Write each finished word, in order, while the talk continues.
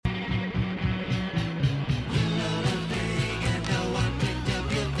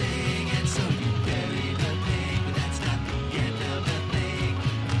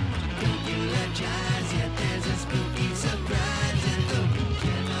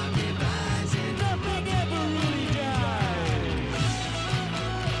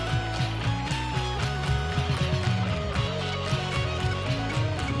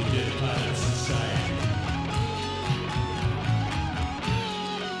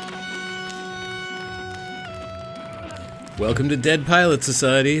Welcome to Dead Pilot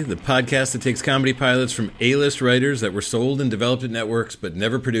Society, the podcast that takes comedy pilots from A-list writers that were sold and developed at networks but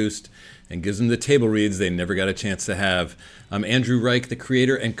never produced and gives them the table reads they never got a chance to have. I'm Andrew Reich, the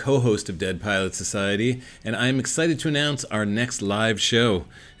creator and co-host of Dead Pilot Society, and I'm excited to announce our next live show.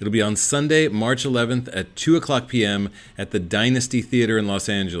 It'll be on Sunday, March 11th at 2 o'clock p.m. at the Dynasty Theater in Los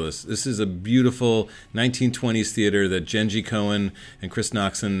Angeles. This is a beautiful 1920s theater that Genji Cohen and Chris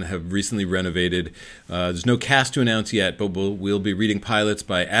Noxon have recently renovated. There's no cast to announce yet, but we'll be reading pilots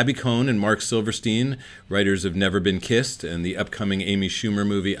by Abby Cohn and Mark Silverstein, writers of Never Been Kissed and the upcoming Amy Schumer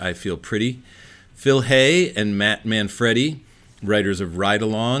movie I Feel Pretty. Phil Hay and Matt Manfredi, writers of Ride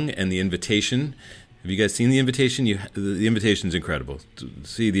Along and The Invitation. Have you guys seen The Invitation? The Invitation's incredible.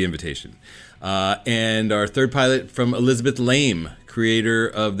 See The Invitation. And our third pilot from Elizabeth Lame, creator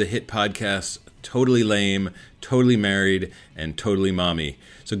of the hit podcasts Totally Lame, Totally Married, and Totally Mommy.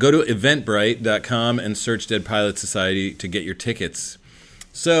 So go to eventbrite.com and search Dead Pilot Society to get your tickets.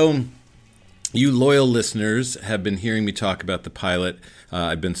 So, you loyal listeners have been hearing me talk about the pilot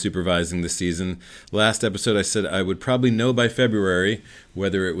I've been supervising this season. Last episode I said I would probably know by February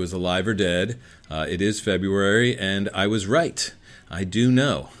whether it was alive or dead. It is February, and I was right. I do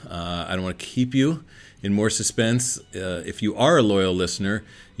know. I don't want to keep you in more suspense. If you are a loyal listener,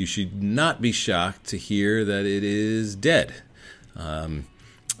 you should not be shocked to hear that it is dead.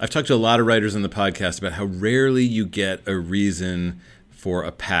 I've talked to a lot of writers on the podcast about how rarely you get a reason for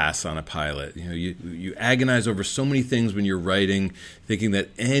a pass on a pilot. You know, you agonize over so many things when you're writing, thinking that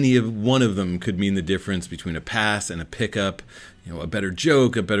any of one of them could mean the difference between a pass and a pickup. You know, a better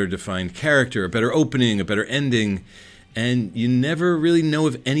joke, a better defined character, a better opening, a better ending, and you never really know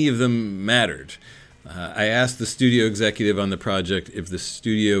if any of them mattered. I asked the studio executive on the project if the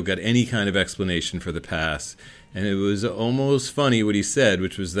studio got any kind of explanation for the pass, and it was almost funny what he said,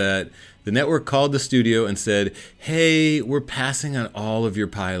 which was that the network called the studio and said, "Hey, we're passing on all of your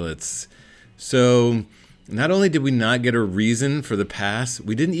pilots." So not only did we not get a reason for the pass,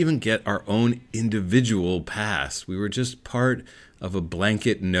 we didn't even get our own individual pass. We were just part of a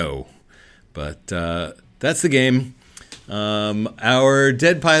blanket no. But that's the game. Our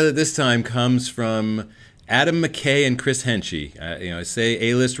dead pilot this time comes from Adam McKay and Chris Henchy. I say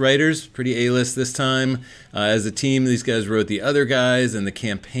A-list writers, pretty A-list this time. As a team, these guys wrote The Other Guys and The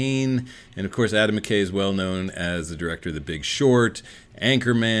Campaign. And, of course, Adam McKay is well known as the director of The Big Short,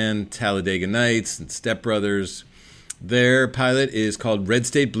 Anchorman, Talladega Nights, and Step Brothers. Their pilot is called Red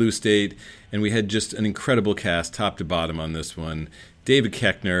State, Blue State, and we had just an incredible cast, top to bottom, on this one. David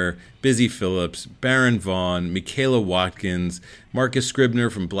Koechner, Busy Phillips, Baron Vaughn, Michaela Watkins, Marcus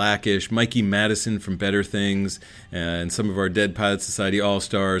Scribner from Blackish, Mikey Madison from Better Things, and some of our Dead Pilot Society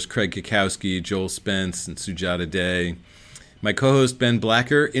All-Stars, Craig Kukowski, Joel Spence, and Sujata Day. My co-host Ben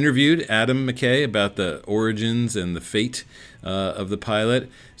Blacker interviewed Adam McKay about the origins and the fate of the pilot,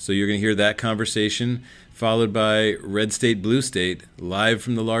 so you're going to hear that conversation, followed by Red State, Blue State, live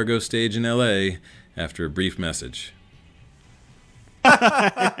from the Largo stage in L.A. after a brief message.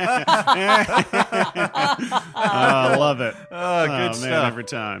 I love it. Good stuff. Man, every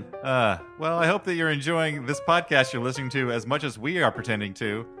time. Well, I hope that you're enjoying this podcast you're listening to as much as we are pretending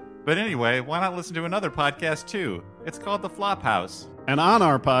to. But anyway, why not listen to another podcast too? It's called The Flophouse. And on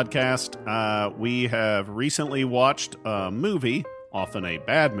our podcast, we have recently watched a movie, often a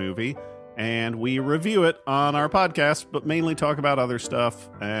bad movie, and we review it on our podcast, but mainly talk about other stuff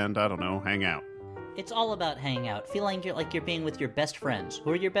and, I don't know, hang out. It's all about hanging out, feeling like you're being with your best friends.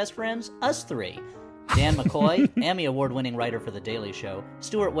 Who are your best friends? Us three. Dan McCoy, Emmy Award-winning writer for The Daily Show,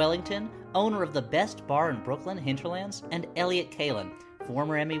 Stuart Wellington, owner of the best bar in Brooklyn, Hinterlands, and Elliot Kalin,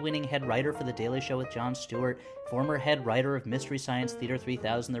 former Emmy-winning head writer for The Daily Show with Jon Stewart, former head writer of Mystery Science Theater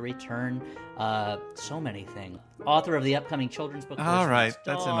 3000, The Return, so many things. Author of the upcoming children's book, All right,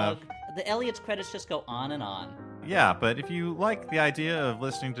 that's enough. The Elliot's credits just go on and on. Yeah, but if you like the idea of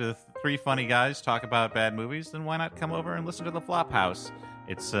listening to three funny guys talk about bad movies, then why not come over and listen to The Flophouse?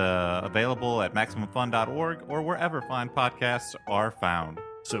 It's available at MaximumFun.org or wherever fine podcasts are found.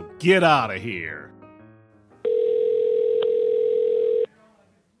 So get out of here.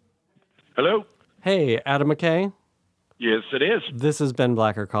 Hello? Hey, Adam McKay? Yes, it is. This is Ben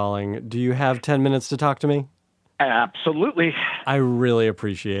Blacker calling. Do you have 10 minutes to talk to me? Absolutely. I really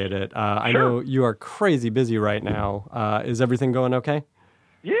appreciate it. I know you are crazy busy right now. Is everything going okay?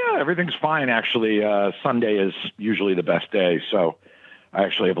 Yeah, everything's fine, actually. Sunday is usually the best day, so I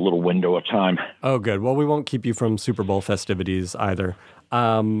actually have a little window of time. Oh, good. Well, we won't keep you from Super Bowl festivities either.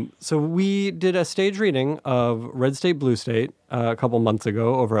 So we did a stage reading of Red State, Blue State a couple months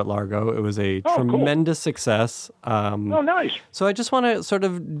ago over at Largo. It was a tremendous success. Nice. So I just want to sort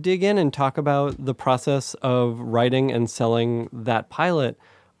of dig in and talk about the process of writing and selling that pilot.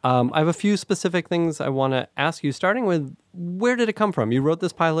 I have a few specific things I want to ask you, starting with, where did it come from? You wrote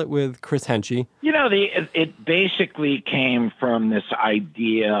this pilot with Chris Henchy. It basically came from this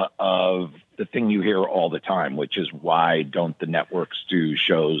idea of the thing you hear all the time, which is, why don't the networks do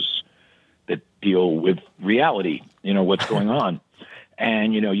shows that deal with reality, what's going on?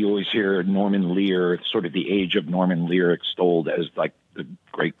 And, you always hear Norman Lear, sort of the age of Norman Lear, extolled as like the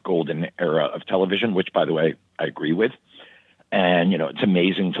great golden era of television, which, by the way, I agree with. And, it's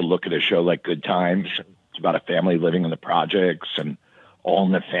amazing to look at a show like Good Times. It's about a family living in the projects, and All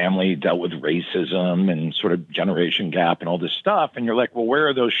in the Family dealt with racism and sort of generation gap and all this stuff. And you're like, well, where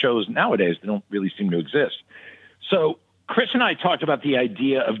are those shows nowadays? They don't really seem to exist. So Chris and I talked about the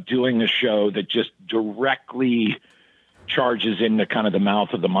idea of doing a show that just directly charges into kind of the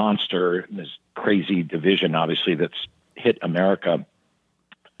mouth of the monster, this crazy division, obviously, that's hit America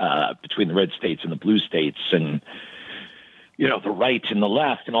between the red states and the blue states, and the right and the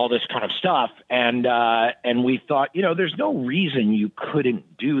left and all this kind of stuff. And we thought, there's no reason you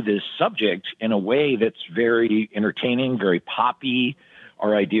couldn't do this subject in a way that's very entertaining, very poppy.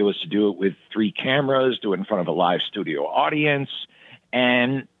 Our idea was to do it with 3 cameras, do it in front of a live studio audience,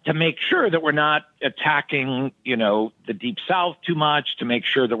 and to make sure that we're not attacking, the Deep South too much, to make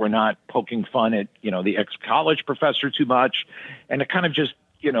sure that we're not poking fun at, the ex-college professor too much, and to kind of just,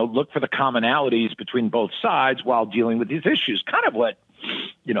 look for the commonalities between both sides while dealing with these issues. Kind of what,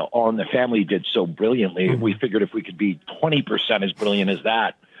 All in the Family did so brilliantly. Mm-hmm. We figured if we could be 20% as brilliant as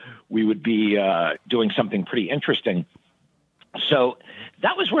that, we would be doing something pretty interesting. So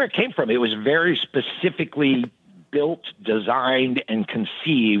that was where it came from. It was very specifically built, designed, and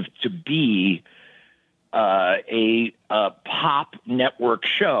conceived to be a pop network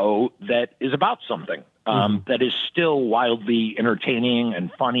show that is about something. That is still wildly entertaining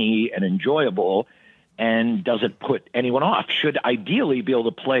and funny and enjoyable, and doesn't put anyone off. Should ideally be able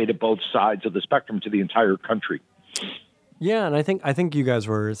to play to both sides of the spectrum, to the entire country. Yeah, and I think you guys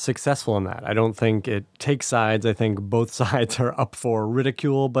were successful in that. I don't think it takes sides. I think both sides are up for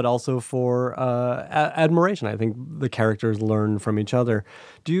ridicule, but also for admiration. I think the characters learn from each other.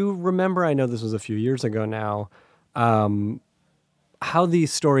 Do you remember, I know this was a few years ago now, how the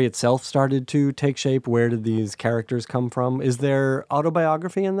story itself started to take shape? Where did these characters come from? Is there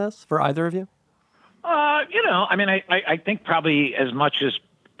autobiography in this for either of you? I think probably as much as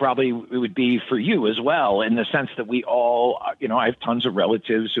probably it would be for you as well, in the sense that we all, I have tons of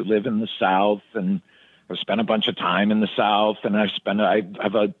relatives who live in the South, and I've spent a bunch of time in the South, and I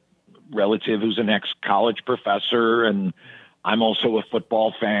have a relative who's an ex-college professor, and I'm also a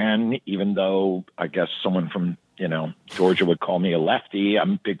football fan, even though I guess someone from Georgia would call me a lefty.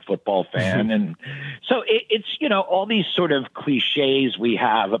 I'm a big football fan. And so it's, all these sort of cliches we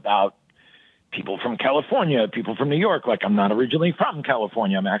have about people from California, people from New York. Like, I'm not originally from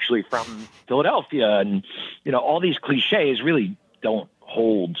California. I'm actually from Philadelphia. And, all these cliches really don't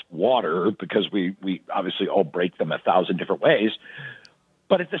hold water, because we obviously all break them 1,000 different ways.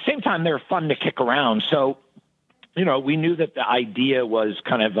 But at the same time, they're fun to kick around. So, we knew that the idea was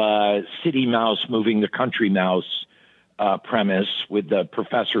kind of a city mouse moving the country mouse premise, with the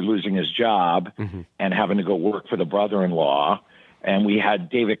professor losing his job and having to go work for the brother-in-law. And we had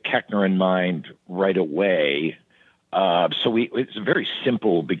David Koechner in mind right away. So it's a very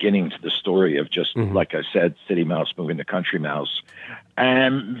simple beginning to the story of just, like I said, city mouse moving the country mouse.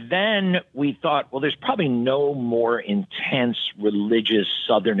 And then we thought, well, there's probably no more intense religious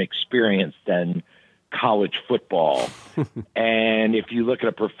Southern experience than college football. And if you look at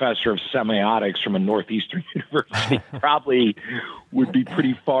a professor of semiotics from a Northeastern university, probably would be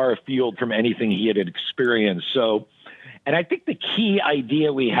pretty far afield from anything he had experienced. So, and I think the key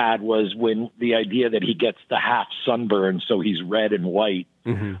idea we had was when the idea that he gets the half sunburn, so he's red and white,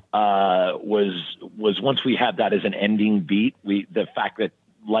 was once we had that as an ending beat, the fact that,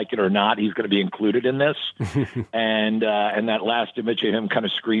 like it or not, he's going to be included in this. And that last image of him kind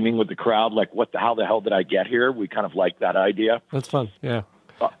of screaming with the crowd, like, how the hell did I get here? We kind of like that idea. That's fun. Yeah.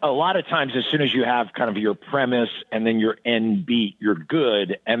 A lot of times, as soon as you have kind of your premise and then your end beat, you're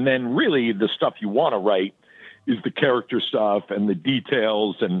good. And then really the stuff you want to write is the character stuff and the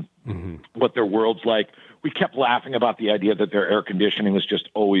details and what their world's like. We kept laughing about the idea that their air conditioning was just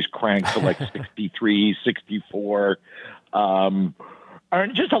always cranked to like 63, 64. are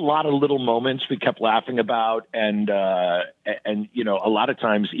just a lot of little moments we kept laughing about. And you know, a lot of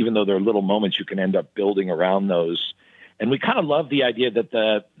times, even though they're little moments, you can end up building around those. And we kind of love the idea that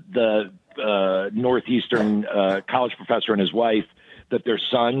the Northeastern college professor and his wife, that their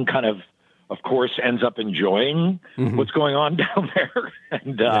son kind of course, ends up enjoying what's going on down there.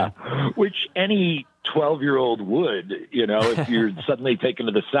 And which any 12-year-old would, you know, if you're suddenly taken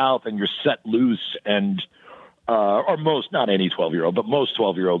to the South and you're set loose and or most, not any 12-year-old, but most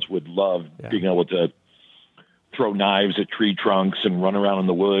 12-year-olds would love being able to throw knives at tree trunks and run around in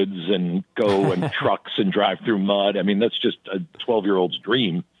the woods and go in trucks and drive through mud. I mean, that's just a 12-year-old's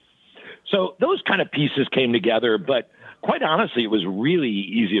dream. So those kind of pieces came together, but quite honestly, it was really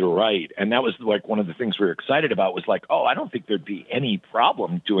easy to write. And that was like one of the things we were excited about was like, oh, I don't think there'd be any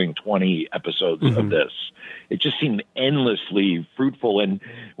problem doing 20 episodes of this. It just seemed endlessly fruitful. And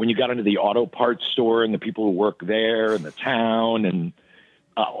when you got into the auto parts store and the people who work there and the town and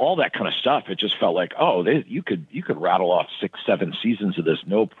all that kind of stuff, it just felt like, oh, you could rattle off 6-7 seasons of this,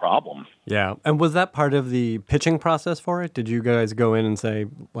 no problem. Yeah. And was that part of the pitching process for it? Did you guys go in and say,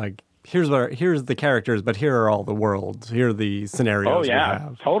 like, here's the characters, but here are all the worlds. Here are the scenarios. Oh yeah, we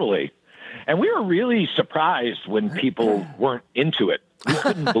have. Totally. And we were really surprised when people weren't into it. We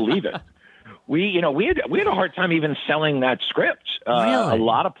couldn't believe it. We had a hard time even selling that script. Really? A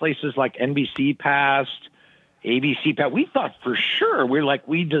lot of places like NBC passed, ABC passed. We thought for sure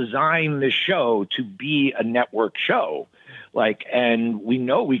we designed this show to be a network show. And we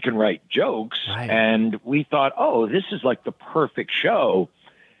know we can write jokes. Right. And we thought, oh, this is like the perfect show.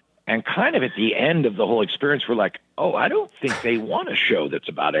 And kind of at the end of the whole experience, we're like, oh, I don't think they want a show that's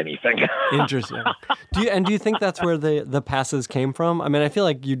about anything. Interesting. Do you think that's where the passes came from? I mean, I feel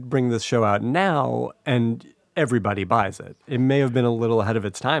like you'd bring this show out now and everybody buys it. It may have been a little ahead of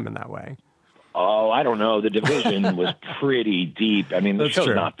its time in that way. Oh, I don't know. The division was pretty deep. I mean, the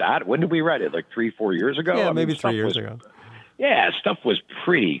show's not that. When did we write it? Like 3-4 years ago? Yeah, maybe 3 years ago. Yeah, stuff was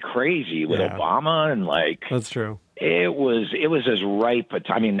pretty crazy with Obama and That's true. It was as ripe.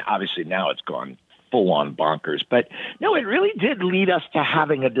 I mean, obviously now it's gone full on bonkers, but no, it really did lead us to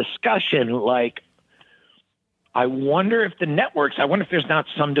having a discussion. I wonder if there's not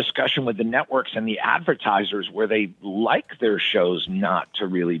some discussion with the networks and the advertisers where they like their shows not to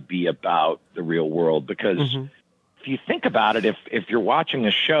really be about the real world. Because if you think about it, if you're watching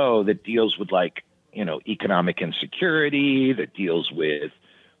a show that deals with economic insecurity, that deals with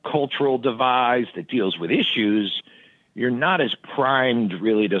cultural divides, that deals with issues, you're not as primed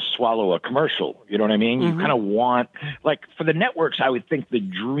really to swallow a commercial. You know what I mean? You kind of want, for the networks, I would think the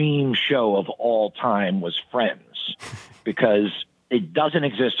dream show of all time was Friends, because it doesn't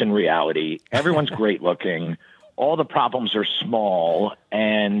exist in reality. Everyone's great looking. All the problems are small.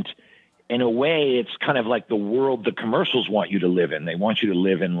 And in a way, it's kind of like the world the commercials want you to live in. They want you to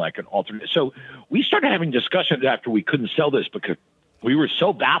live in like an alternate. So we started having discussions after we couldn't sell this because we were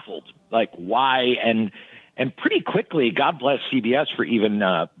so baffled, why, and pretty quickly, God bless CBS for even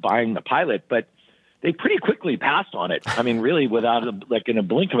buying the pilot, but they pretty quickly passed on it. I mean, really, without in a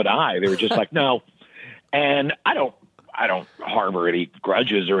blink of an eye, they were just like, no. And I don't harbor any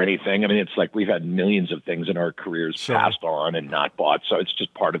grudges or anything. I mean, it's like we've had millions of things in our careers passed on and not bought, so it's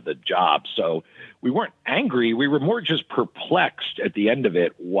just part of the job. So we weren't angry. We were more just perplexed at the end of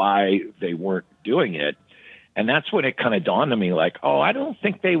it why they weren't doing it. And that's when it kind of dawned on me, I don't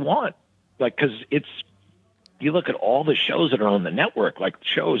think they want, because you look at all the shows that are on the network,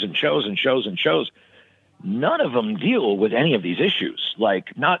 shows and shows and shows and shows, none of them deal with any of these issues,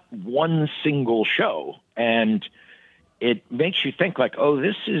 not one single show. And it makes you think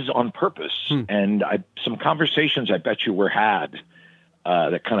this is on purpose. And some conversations I bet you were had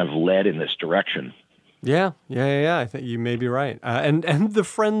that kind of led in this direction. Yeah. I think you may be right. And the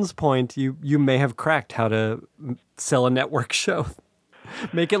Friends point, you may have cracked how to sell a network show.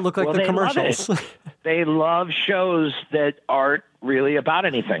 Make it look like the commercials. They love shows that aren't really about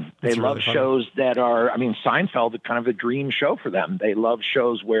anything. They love shows that are, Seinfeld is kind of a dream show for them. They love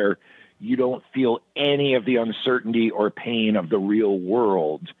shows where you don't feel any of the uncertainty or pain of the real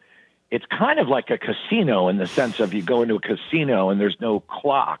world. It's kind of like a casino in the sense of you go into a casino and there's no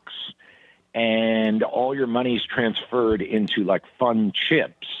clocks and all your money's transferred into fun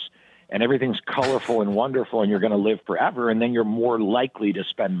chips. And everything's colorful and wonderful, and you're going to live forever, and then you're more likely to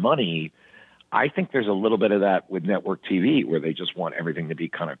spend money. I think there's a little bit of that with network TV, where they just want everything to be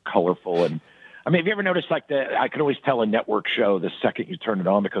kind of colorful. And have you ever noticed I can always tell a network show the second you turn it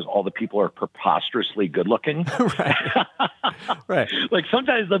on because all the people are preposterously good looking. Right.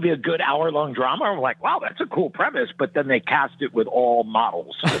 Sometimes there'll be a good hour-long drama. I'm like, wow, that's a cool premise. But then they cast it with all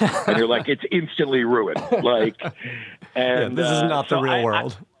models. And you're like, it's instantly ruined. And this is not the so real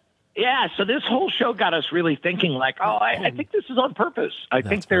world. Yeah, so this whole show got us really thinking like, I think this is on purpose. I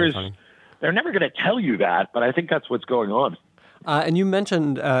think they're never going to tell you that, but I think that's what's going on. And you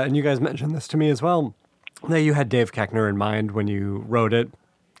mentioned, and you guys mentioned this to me as well, that you had Dave Koechner in mind when you wrote it.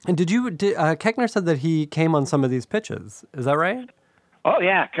 And Koechner said that he came on some of these pitches. Is that right? Oh,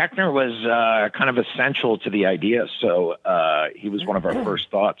 yeah. Koechner was kind of essential to the idea. So he was one of our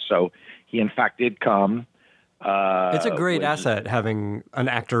first thoughts. So he, in fact, did come. It's a great asset having an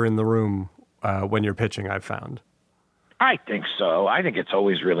actor in the room when you're pitching, I've found. I think so. I think it's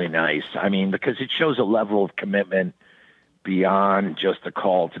always really nice. I mean, because it shows a level of commitment beyond just a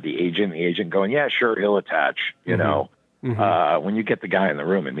call to the agent going, yeah, sure, he'll attach, you know. Mm-hmm. When you get the guy in the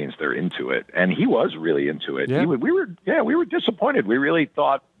room, it means they're into it. And he was really into it. Yeah. We were disappointed. We really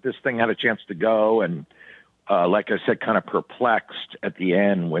thought this thing had a chance to go. And like I said, kind of perplexed at the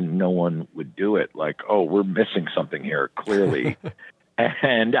end when no one would do it. Like, oh, we're missing something here, clearly.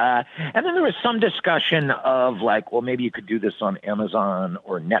 And then there was some discussion of like, well, maybe you could do this on Amazon,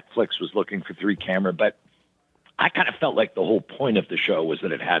 or Netflix was looking for 3-camera. But I kind of felt like the whole point of the show was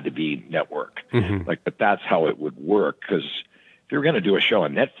that it had to be network. Mm-hmm. Like, but that's how it would work. Because if you were going to do a show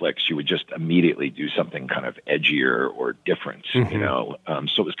on Netflix, you would just immediately do something kind of edgier or different, mm-hmm. you know?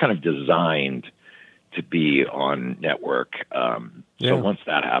 So it was kind of designed to be on network. So once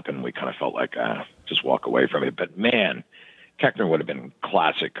that happened, we kind of felt like, just walk away from it. But man, Koechner would have been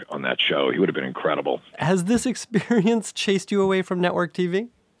classic on that show. He would have been incredible. Has this experience chased you away from network TV?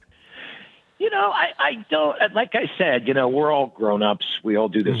 You know, I don't, like I said, you know, we're all grown-ups. We all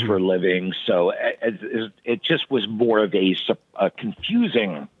do this mm-hmm. for a living. So it just was more of a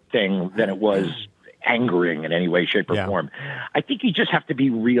confusing thing than it was angering in any way, shape, or form. I think you just have to be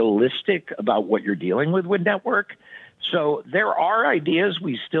realistic about what you're dealing with network. So there are ideas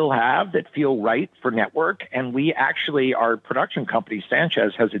we still have that feel right for network. And we actually, our production company,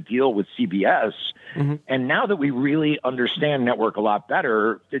 Sanchez, has a deal with CBS. Mm-hmm. And now that we really understand network a lot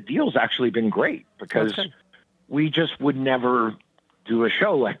better, the deal's actually been great, because we just would never do a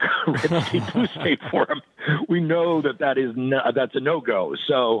show like Red State Blue State for them. We know that's a no-go.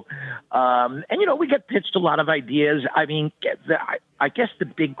 So, and you know, we get pitched a lot of ideas. I mean, I guess the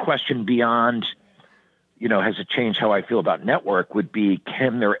big question beyond, you know, has it changed how I feel about network, would be,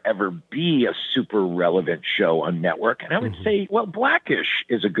 can there ever be a super relevant show on network? And I would say, well, Blackish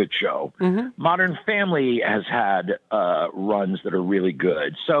is a good show. Mm-hmm. Modern Family has had runs that are really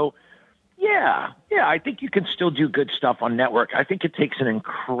good. So, yeah, I think you can still do good stuff on network. I think it takes an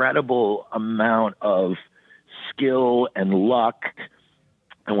incredible amount of skill and luck.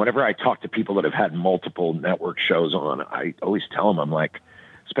 And whenever I talk to people that have had multiple network shows on, I always tell them, I'm like,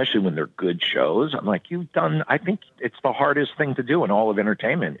 especially when they're good shows, I'm like, I think it's the hardest thing to do in all of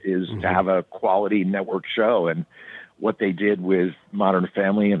entertainment is to have a quality network show. And what they did with Modern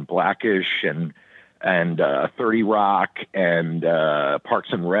Family and Blackish and 30 Rock and Parks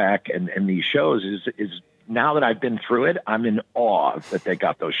and Rec and these shows is now that I've been through it, I'm in awe that they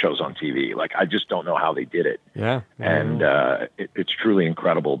got those shows on TV. Like, I just don't know how they did it. Yeah. And it's truly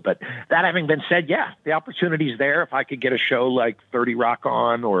incredible. But that having been said, the opportunity's there. If I could get a show like 30 Rock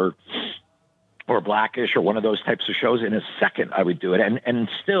on or Blackish or one of those types of shows, in a second I would do it. And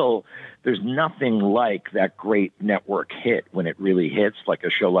still, there's nothing like that great network hit when it really hits, like a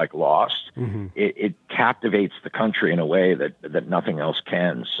show like Lost. Mm-hmm. It captivates the country in a way that nothing else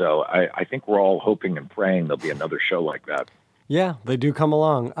can. So I think we're all hoping and praying there'll be another show like that. Yeah, they do come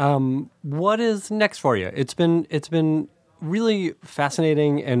along. What is next for you? It's been really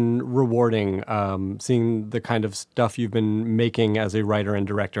fascinating and rewarding seeing the kind of stuff you've been making as a writer and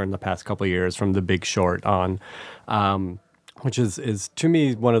director in the past couple of years, from The Big Short on, which is to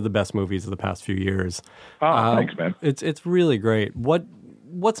me one of the best movies of the past few years. Oh, thanks, man. It's really great.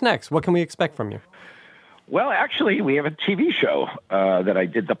 What's next? What can we expect from you? Well, actually, we have a TV show that I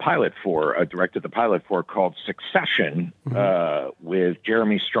did the pilot for, directed the pilot for, called Succession, with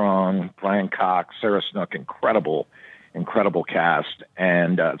Jeremy Strong, Brian Cox, Sarah Snook, incredible cast,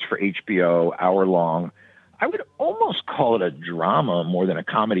 and it's for HBO, hour long. I would almost call it a drama more than a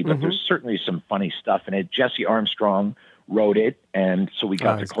comedy, but there's certainly some funny stuff in it. Jesse Armstrong wrote it, and so we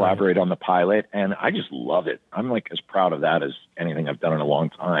got to collaborate on the pilot, and I just love it. I'm like as proud of that as anything I've done in a long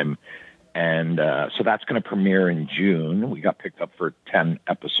time. And so that's going to premiere in June. We got picked up for 10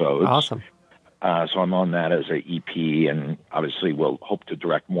 episodes. Awesome. So I'm on that as an EP, and obviously we'll hope to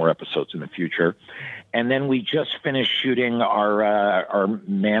direct more episodes in the future. And then we just finished shooting our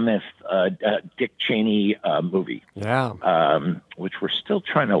mammoth Dick Cheney movie. Yeah. Which we're still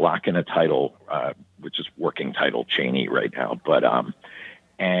trying to lock in a title, which is working title Cheney right now. But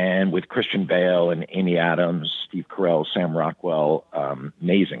and with Christian Bale and Amy Adams, Steve Carell, Sam Rockwell,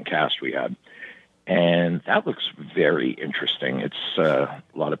 amazing cast we had. And that looks very interesting. It's a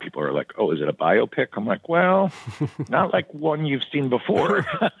lot of people are like, "Oh, is it a biopic?" I'm like, "Well, not like one you've seen before."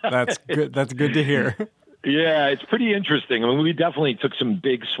 That's good. That's good to hear. Yeah, it's pretty interesting. I mean, we definitely took some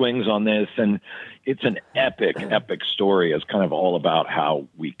big swings on this, and it's an epic story. It's kind of all about how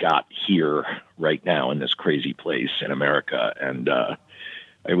we got here right now in this crazy place in America, and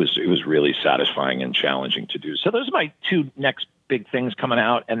it was really satisfying and challenging to do. So those are my two next big things coming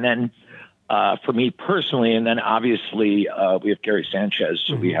out, and then. For me personally, and then obviously we have Gary Sanchez,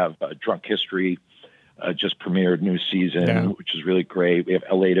 so we have Drunk History, just premiered new season, which is really great. We have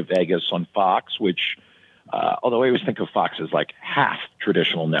LA to Vegas on Fox, which, although I always think of Fox as like half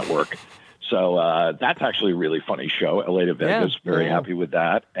traditional network, so that's actually a really funny show. LA to Vegas, very happy with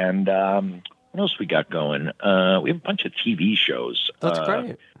that. And what else we got going? We have a bunch of TV shows. That's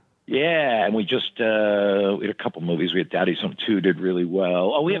great. Yeah, and we just we had a couple movies. We had Daddy's Home 2 did really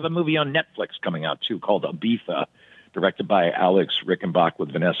well. Oh, we have a movie on Netflix coming out, too, called Ibiza, directed by Alex Rickenbach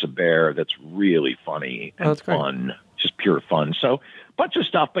with Vanessa Bayer. That's really funny and fun, just pure fun. So a bunch of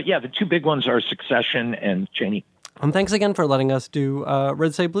stuff. But, yeah, the two big ones are Succession and Cheney. And thanks again for letting us do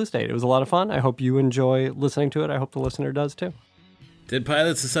Red State, Blue State. It was a lot of fun. I hope you enjoy listening to it. I hope the listener does, too. Dead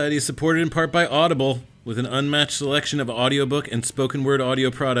Pilot Society is supported in part by Audible. With an unmatched selection of audiobook and spoken word audio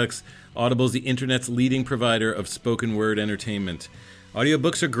products, Audible is the internet's leading provider of spoken word entertainment.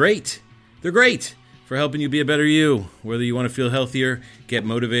 Audiobooks are great. They're great for helping you be a better you, whether you want to feel healthier, get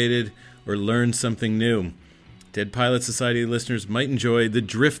motivated, or learn something new. Dead Pilot Society listeners might enjoy The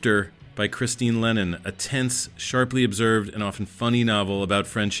Drifter by Christine Lennon, a tense, sharply observed, and often funny novel about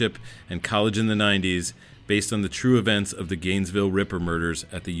friendship and college in the 90s, based on the true events of the Gainesville Ripper murders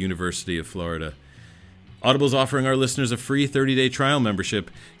at the University of Florida. Audible's offering our listeners a free 30-day trial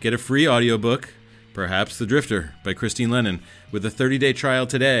membership. Get a free audiobook, perhaps The Drifter by Christine Lennon, with a 30-day trial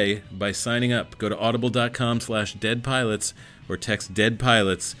today by signing up. Go to audible.com/deadpilots or text Dead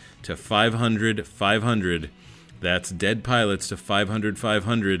Pilots to 500-500. That's Dead Pilots to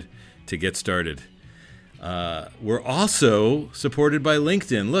 500-500 to get started. We're also supported by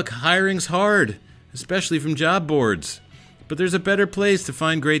LinkedIn. Look, hiring's hard, especially from job boards. But there's a better place to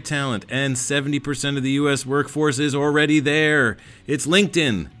find great talent, and 70% of the U.S. workforce is already there. It's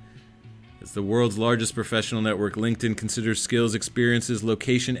LinkedIn. As the world's largest professional network, LinkedIn considers skills, experiences,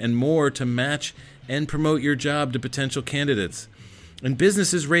 location, and more to match and promote your job to potential candidates. And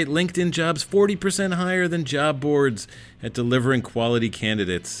businesses rate LinkedIn jobs 40% higher than job boards at delivering quality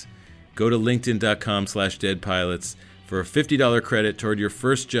candidates. Go to linkedin.com/deadpilots for a $50 credit toward your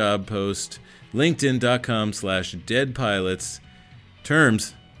first job post. LinkedIn.com/deadpilots.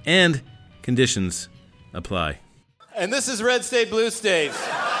 Terms and conditions apply. And this is Red State, Blue State.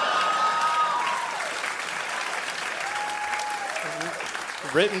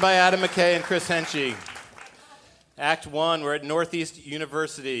 Written by Adam McKay and Chris Henchy. Act 1, we're at Northeast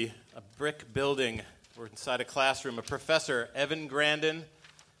University, a brick building. We're inside a classroom. A professor, Evan Grandin,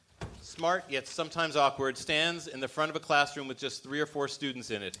 smart yet sometimes awkward, stands in the front of a classroom with just 3 or 4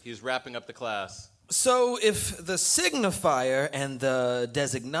 students in it. He's wrapping up the class. So if the signifier and the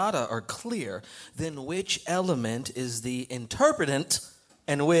designata are clear, then which element is the interpretant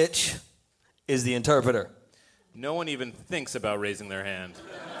and which is the interpreter? No one even thinks about raising their hand.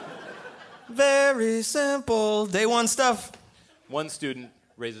 Very simple. Day 1 stuff. One student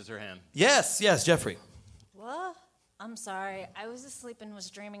raises her hand. Yes, Jeffrey. What? I'm sorry. I was asleep and was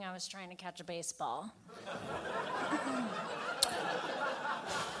dreaming I was trying to catch a baseball.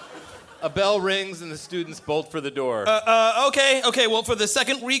 A bell rings and the students bolt for the door. Okay. Well, for the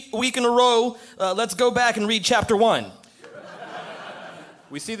second week in a row, let's go back and read chapter 1.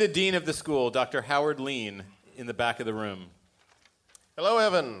 We see the dean of the school, Dr. Howard Lean, in the back of the room. Hello,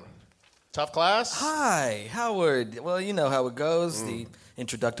 Evan. Tough class? Hi, Howard. Well, you know how it goes. The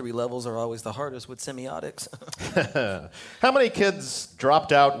introductory levels are always the hardest with semiotics. How many kids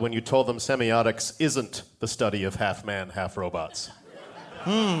dropped out when you told them semiotics isn't the study of half man, half robots?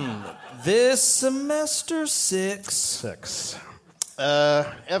 This semester, 6. 6.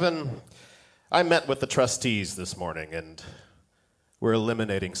 Evan, I met with the trustees this morning, and we're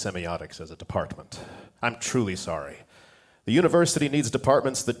eliminating semiotics as a department. I'm truly sorry. The university needs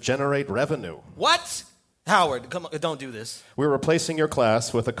departments that generate revenue. What? Howard, come on, don't do this. We're replacing your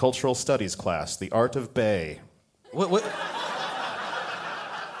class with a cultural studies class, the Art of Bay. What?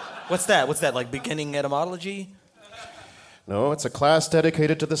 What's that? What's that, like beginning etymology? No, it's a class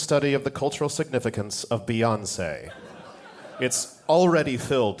dedicated to the study of the cultural significance of Beyoncé. It's already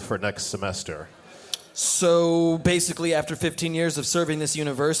filled for next semester. So basically, after 15 years of serving this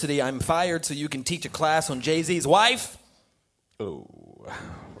university, I'm fired so you can teach a class on Jay-Z's wife? Oh.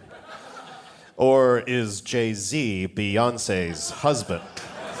 Or is Jay-Z Beyonce's husband?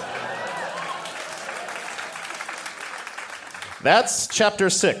 That's chapter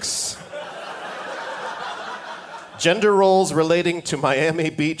 6. Gender roles relating to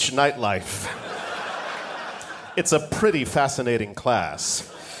Miami Beach nightlife. It's a pretty fascinating class.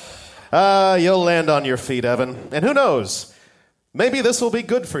 You'll land on your feet, Evan. And who knows? Maybe this will be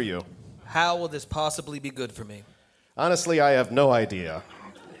good for you. How will this possibly be good for me? Honestly, I have no idea.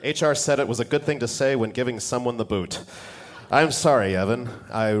 HR said it was a good thing to say when giving someone the boot. I'm sorry, Evan.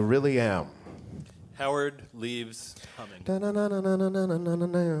 I really am. Howard leaves humming.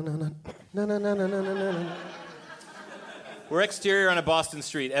 We're exterior on a Boston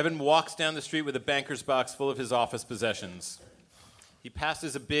street. Evan walks down the street with a banker's box full of his office possessions. He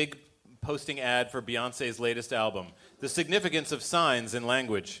passes a big posting ad for Beyonce's latest album. The significance of signs in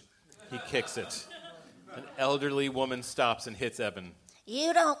language. He kicks it. An elderly woman stops and hits Evan.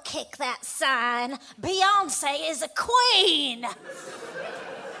 You don't kick that sign. Beyonce is a queen.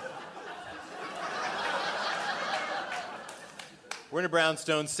 We're in a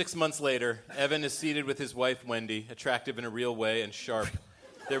brownstone 6 months later. Evan is seated with his wife, Wendy, attractive in a real way and sharp.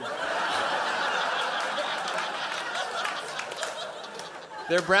 Their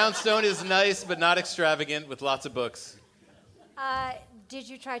brownstone is nice but not extravagant, with lots of books. Did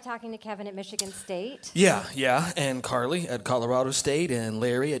you try talking to Kevin at Michigan State? Yeah, and Carly at Colorado State and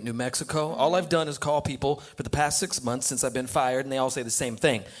Larry at New Mexico. All I've done is call people for the past 6 months since I've been fired, and they all say the same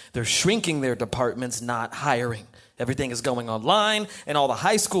thing. They're shrinking their departments, not hiring. Everything is going online, and all the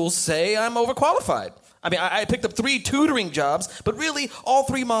high schools say I'm overqualified. I mean, I picked up 3 tutoring jobs, but really, all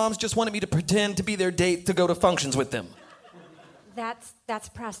 3 moms just wanted me to pretend to be their date to go to functions with them. That's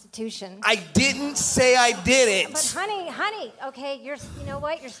prostitution. I didn't say I did it. But honey, okay, you know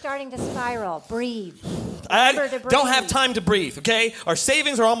what? You're starting to spiral. Breathe. I Remember to breathe. don't have time to breathe, okay? Our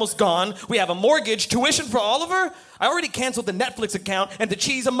savings are almost gone. We have a mortgage, tuition for Oliver. I already canceled the Netflix account and the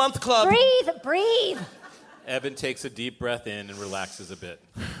Cheese a Month Club. Breathe. Evan takes a deep breath in and relaxes a bit.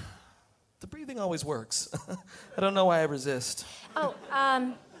 The breathing always works. I don't know why I resist. Oh,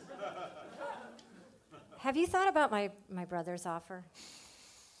 have you thought about my brother's offer?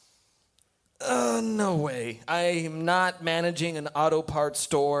 No way. I am not managing an auto parts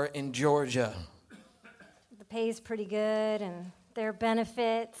store in Georgia. The pay's pretty good, and there are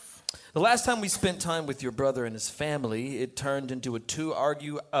benefits. The last time we spent time with your brother and his family, it turned into a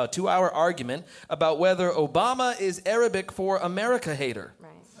 2-hour argument about whether Obama is Arabic for America hater.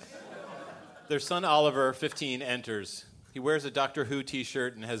 Right. Their son Oliver, 15, enters. He wears a Doctor Who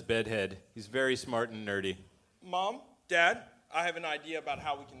t-shirt and has bedhead. He's very smart and nerdy. Mom, Dad, I have an idea about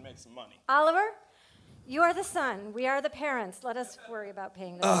how we can make some money. Oliver, you are the son. We are the parents. Let us worry about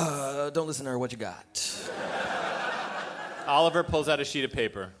paying the bills. Don't listen to her. What you got? Oliver pulls out a sheet of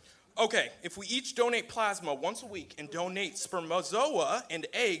paper. Okay, if we each donate plasma once a week and donate spermatozoa and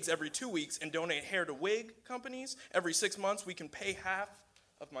eggs every 2 weeks and donate hair to wig companies every 6 months, we can pay half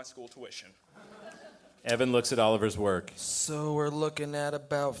of my school tuition. Evan looks at Oliver's work. So we're looking at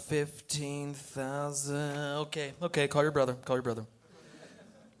about 15,000. Okay, call your brother.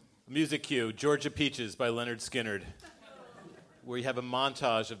 Music cue, Georgia Peaches by Leonard Skinnard, where you have a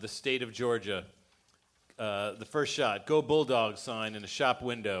montage of the state of Georgia. The first shot, Go Bulldogs sign in a shop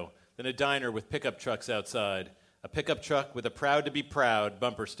window, then a diner with pickup trucks outside, a pickup truck with a Proud to be Proud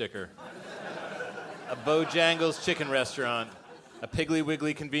bumper sticker, a Bojangles chicken restaurant, a Piggly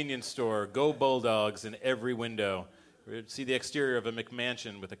Wiggly convenience store, Go Bulldogs in every window. We see the exterior of a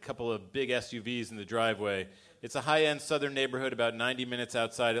McMansion with a couple of big SUVs in the driveway. It's a high-end southern neighborhood about 90 minutes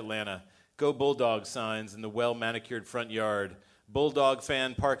outside Atlanta. Go Bulldogs signs in the well-manicured front yard. Bulldog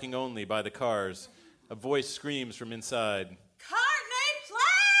fan parking only by the cars. A voice screams from inside. Courtney,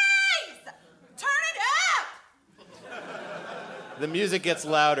 please! Turn it up! The music gets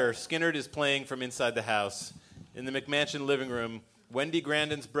louder. Skinnard is playing from inside the house. In the McMansion living room, Wendy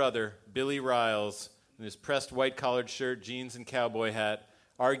Grandin's brother, Billy Riles, in his pressed white-collared shirt, jeans, and cowboy hat,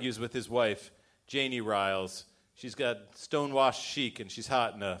 argues with his wife, Janie Riles. She's got stonewashed chic, and she's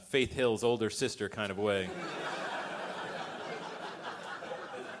hot in a Faith Hill's older sister kind of way.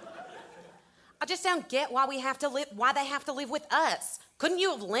 I just don't get why they have to live with us. Couldn't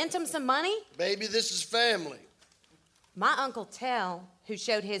you have lent them some money? Baby, this is family. My Uncle Tell, who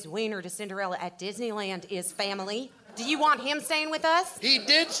showed his wiener to Cinderella at Disneyland, is family. Do you want him staying with us? He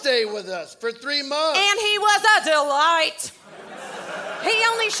did stay with us for 3 months. And he was a delight. He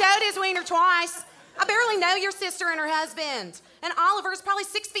only showed his wiener twice. I barely know your sister and her husband. And Oliver's probably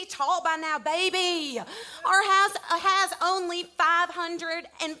 6 feet tall by now, baby. Our house has only 500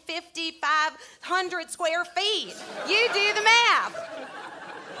 square feet. You do the math.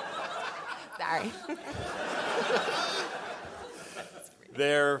 Sorry.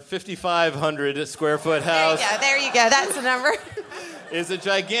 Their 5,500 square foot house. There you go. That's the number. Is a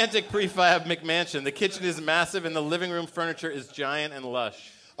gigantic prefab McMansion. The kitchen is massive and the living room furniture is giant and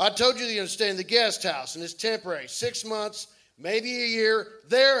lush. I told you they're going to stay in the guest house, and it's temporary. 6 months, maybe a year.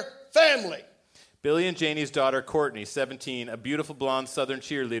 They're family. Billy and Janie's daughter, Courtney, 17, a beautiful blonde Southern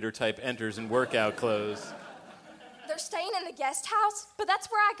cheerleader type, enters in workout clothes. They're staying in the guest house, but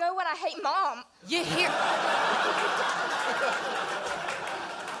that's where I go when I hate Mom. You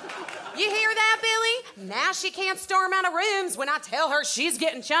hear that, Billy? Now she can't storm out of rooms when I tell her she's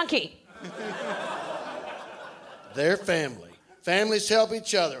getting chunky. They're family. Families help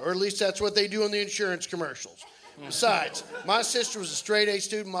each other, or at least that's what they do in the insurance commercials. Besides, my sister was a straight-A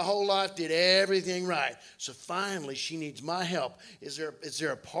student my whole life, did everything right. So finally, she needs my help. Is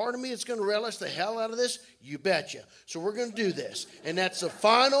there a part of me that's going to relish the hell out of this? You betcha. So we're going to do this, and that's the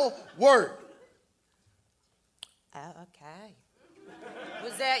final word. Oh, okay.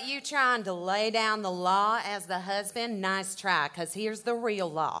 Was that you trying to lay down the law as the husband? Nice try, because here's the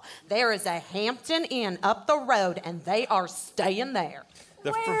real law. There is a Hampton Inn up the road, and they are staying there.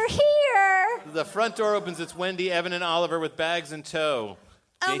 We're here. The front door opens. It's Wendy, Evan, and Oliver with bags in tow.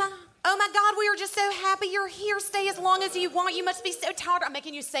 Oh my God, we are just so happy you're here. Stay as long as you want. You must be so tired. I'm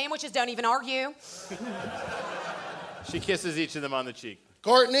making you sandwiches. Don't even argue. She kisses each of them on the cheek.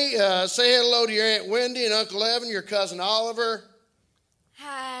 Courtney, say hello to your Aunt Wendy and Uncle Evan, your cousin Oliver.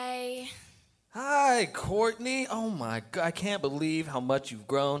 Hi. Hi, Courtney. Oh, my God. I can't believe how much you've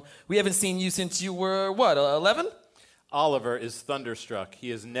grown. We haven't seen you since you were, 11? Oliver is thunderstruck. He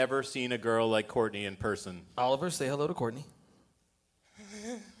has never seen a girl like Courtney in person. Oliver, say hello to Courtney.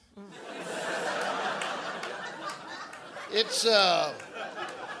 It's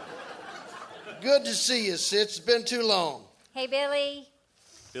good to see you, Sis. It's been too long. Hey, Billy.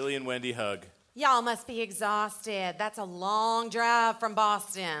 Billy and Wendy hug. Y'all must be exhausted. That's a long drive from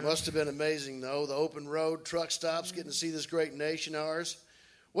Boston. Must have been amazing, though. The open road, truck stops, getting to see this great nation of ours.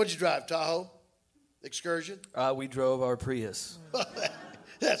 What'd you drive, Tahoe? Excursion? We drove our Prius.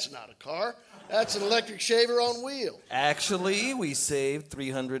 That's not a car. That's an electric shaver on wheels. Actually, we saved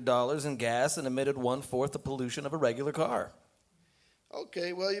 $300 in gas and emitted 1/4 the pollution of a regular car.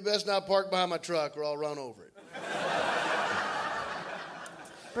 Okay, well, you best not park behind my truck or I'll run over it.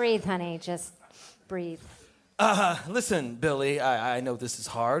 Breathe, honey. Just breathe. Listen, Billy, I know this is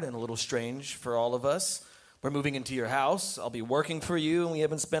hard and a little strange for all of us. We're moving into your house. I'll be working for you, and we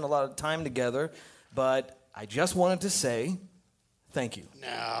haven't spent a lot of time together. But I just wanted to say thank you.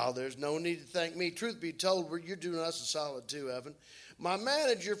 No, there's no need to thank me. Truth be told, you're doing us a solid too, Evan. My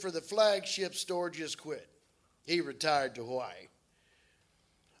manager for the flagship store just quit. He retired to Hawaii.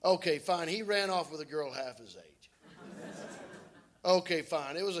 Okay, fine. He ran off with a girl half his age. Okay,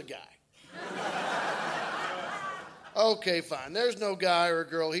 fine. It was a guy. Okay, fine. There's no guy or a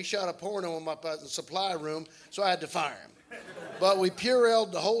girl. He shot a porno in my supply room, so I had to fire him. But we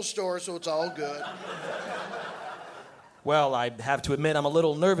Purelled the whole store, so it's all good. Well, I have to admit I'm a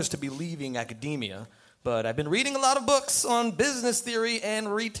little nervous to be leaving academia, but I've been reading a lot of books on business theory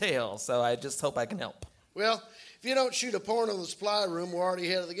and retail, so I just hope I can help. Well, if you don't shoot a porno in the supply room, we're already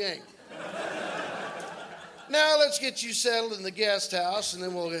ahead of the game. Now let's get you settled in the guest house, and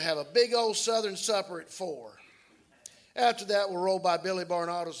then we'll have a big old Southern supper at 4. After that, we'll roll by Billy Barn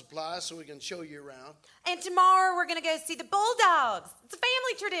Auto Supply so we can show you around. And tomorrow we're going to go see the Bulldogs. It's a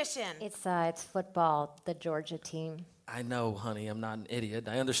family tradition. It's football, the Georgia team. I know, honey, I'm not an idiot.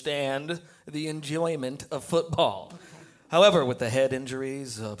 I understand the enjoyment of football. Okay. However, with the head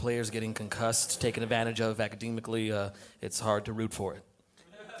injuries, players getting concussed, taken advantage of academically, it's hard to root for it.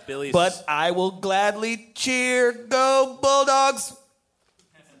 But I will gladly cheer. Go Bulldogs!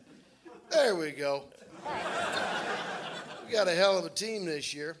 There we go. We got a hell of a team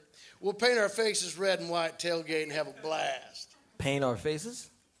this year. We'll paint our faces red and white, tailgate, and have a blast. Paint our faces?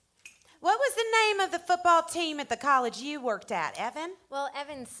 What was the name of the football team at the college you worked at, Evan? Well,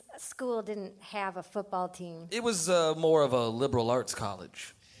 Evan's school didn't have a football team. It was more of a liberal arts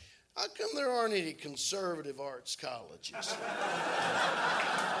college. How come there aren't any conservative arts colleges?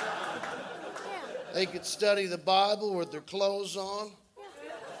 They could study the Bible with their clothes on.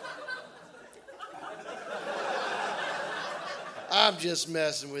 I'm just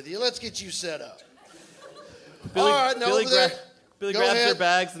messing with you. Let's get you set up. Billy, all right, now Billy, over there. Billy grabs their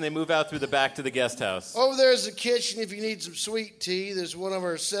bags and they move out through the back to the guest house. Over there's the kitchen if you need some sweet tea. There's one of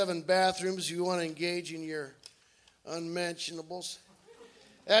our 7 bathrooms if you want to engage in your unmentionables.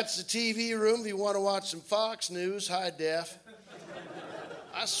 That's the TV room if you want to watch some Fox News, high def.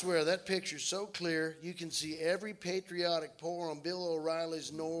 I swear, that picture's so clear, you can see every patriotic pore on Bill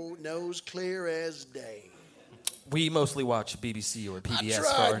O'Reilly's nose clear as day. We mostly watch BBC or PBS for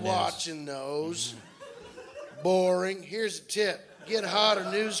our I tried news. watching those. Boring. Here's a tip. Get hotter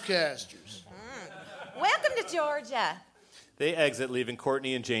newscasters. Welcome to Georgia. They exit, leaving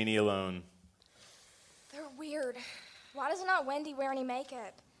Courtney and Janie alone. They're weird. Why doesn't Aunt Wendy wear any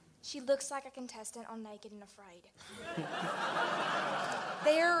makeup? She looks like a contestant on Naked and Afraid.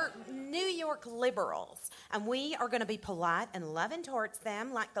 They're New York liberals, and we are going to be polite and loving towards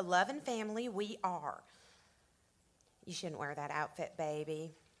them like the loving family we are. You shouldn't wear that outfit,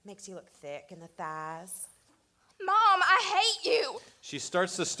 baby. Makes you look thick in the thighs. Mom, I hate you. She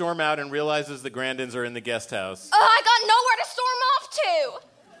starts to storm out and realizes the Grandins are in the guest house. I got nowhere to storm off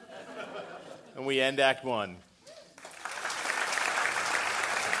to. And we end Act 1.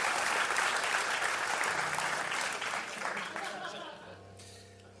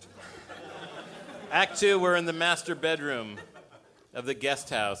 Act 2, we're in the master bedroom of the guest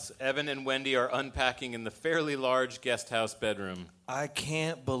house. Evan and Wendy are unpacking in the fairly large guest house bedroom. I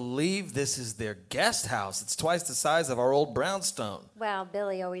can't believe this is their guest house. It's twice the size of our old brownstone. Well,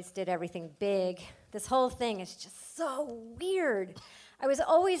 Billy always did everything big. This whole thing is just so weird. I was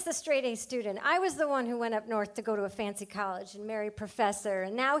always the straight-A student. I was the one who went up north to go to a fancy college and marry a professor.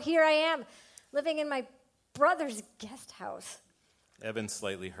 And now here I am, living in my brother's guest house. Evan's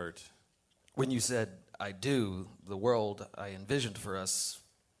slightly hurt. When you said, I do, the world I envisioned for us,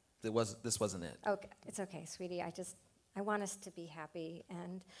 this wasn't it. Okay, it's okay, sweetie. I want us to be happy.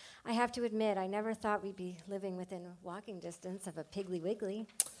 And I have to admit, I never thought we'd be living within walking distance of a Piggly Wiggly.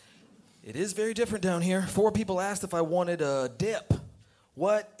 It is very different down here. 4 people asked if I wanted a dip.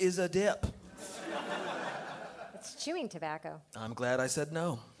 What is a dip? It's chewing tobacco. I'm glad I said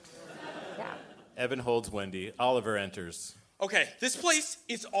no. Yeah. Evan holds Wendy. Oliver enters. Okay, this place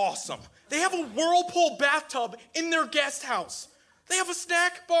is awesome. They have a whirlpool bathtub in their guest house. They have a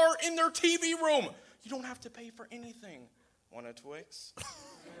snack bar in their TV room. You don't have to pay for anything. Want a Twix?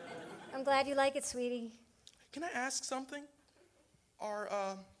 I'm glad you like it, sweetie. Can I ask something?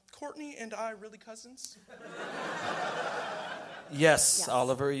 Are Courtney and I really cousins? Yes,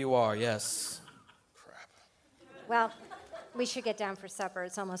 Oliver, you are, yes. Well, we should get down for supper.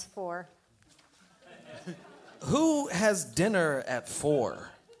 It's almost 4. Who has dinner at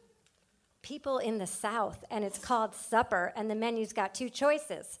 4? People in the South, and it's called supper, and the menu's got 2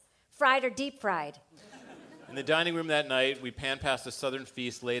 choices, fried or deep fried. In the dining room that night, we pan past a southern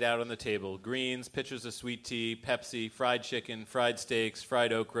feast laid out on the table. Greens, pitchers of sweet tea, Pepsi, fried chicken, fried steaks,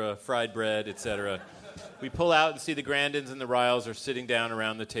 fried okra, fried bread, etc. We pull out and see the Grandins and the Riles are sitting down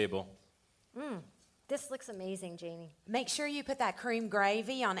around the table. This looks amazing, Janie. Make sure you put that cream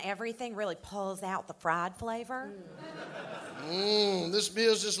gravy on everything. Really pulls out the fried flavor. This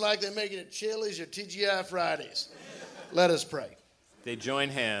meal's just like they make it at Chili's or TGI Fridays. Let us pray. They join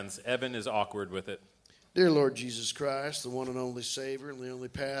hands. Evan is awkward with it. Dear Lord Jesus Christ, the one and only Savior and the only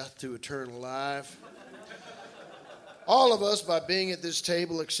path to eternal life. All of us, by being at this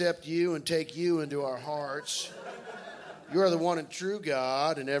table, accept you and take you into our hearts. You are the one and true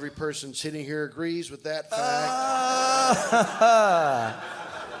God, and every person sitting here agrees with that fact.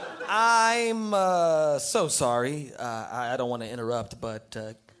 I'm so sorry. I don't want to interrupt, but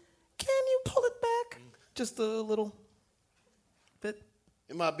can you pull it back just a little bit?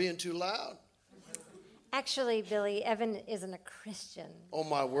 Am I being too loud? Actually, Billy, Evan isn't a Christian. Oh,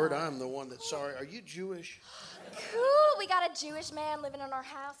 my word, I'm the one that's sorry. Are you Jewish? Cool. We got a Jewish man living in our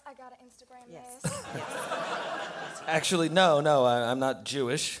house. I got to Instagram this. Actually, no, I'm not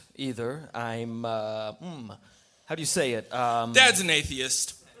Jewish either. I'm, how do you say it? Dad's an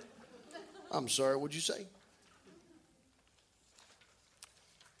atheist. I'm sorry, what'd you say?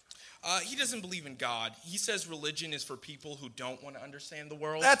 He doesn't believe in God. He says religion is for people who don't want to understand the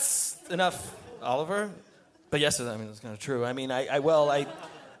world. That's enough, Oliver. But yes, I mean, it's kind of true. I mean,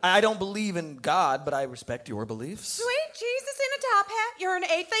 I don't believe in God, but I respect your beliefs. Sweet Jesus in a top hat, you're an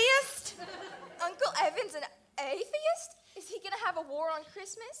atheist? Uncle Evan's an atheist? Is he going to have a war on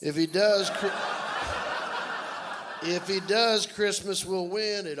Christmas? If he does, Christmas will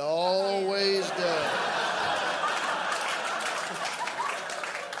win. It always does.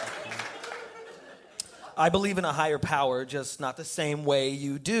 I believe in a higher power, just not the same way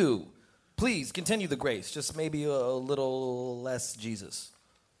you do. Please, continue the grace, just maybe a little less Jesus.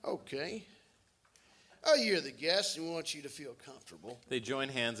 Okay. Oh, you're the guest, and we want you to feel comfortable. They join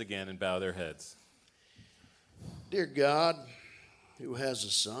hands again and bow their heads. Dear God, who has a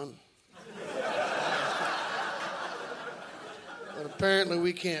son, But apparently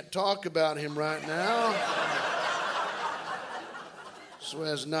we can't talk about him right now, so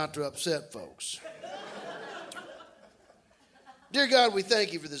as not to upset folks. Dear God, we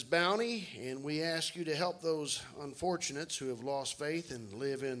thank you for this bounty, and we ask you to help those unfortunates who have lost faith and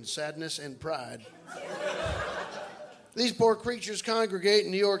live in sadness and pride. These poor creatures congregate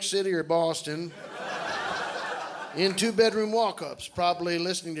in New York City or Boston in two-bedroom walk-ups, probably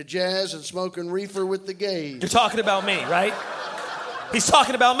listening to jazz and smoking reefer with the gays. You're talking about me, right? He's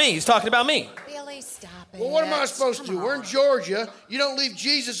talking about me. He's talking about me. Billy, stop it. Well, what am I supposed to do? We're in Georgia. You don't leave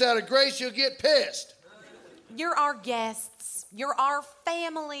Jesus out of grace, you'll get pissed. You're our guests. You're our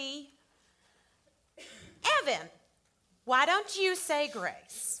family. Evan, why don't you say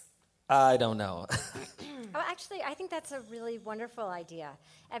grace? I don't know. Oh, actually, I think that's a really wonderful idea.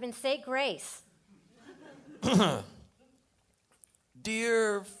 Evan, say grace.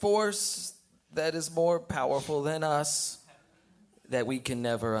 Dear force that is more powerful than us, that we can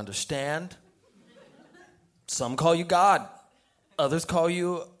never understand. Some call you God. Others call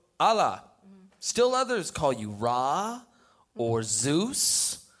you Allah. Still others call you Ra, or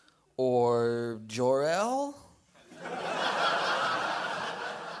Zeus, or Jor-El.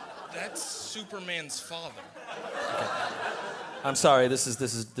 That's Superman's father. I'm sorry, this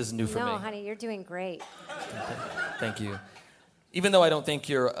is new for me. No, honey, you're doing great. Thank you. Even though I don't think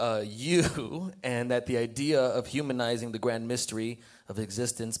you're you, and that the idea of humanizing the grand mystery of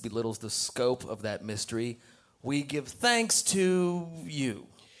existence belittles the scope of that mystery, we give thanks to you.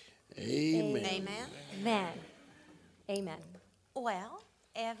 Amen. Amen. Amen. Amen. Well,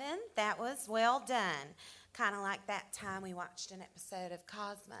 Evan, that was well done. Kind of like that time we watched an episode of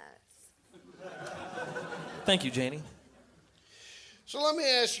Cosmos. Thank you, Janie. So let me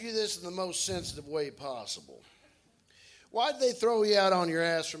ask you this in the most sensitive way possible. Why'd they throw you out on your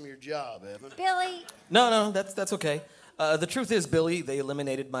ass from your job, Evan? Billy. No, that's okay. The truth is, Billy, they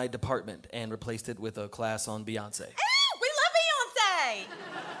eliminated my department and replaced it with a class on Beyonce. Oh, we love Beyonce!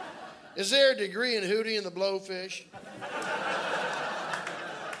 Is there a degree in Hootie and the Blowfish?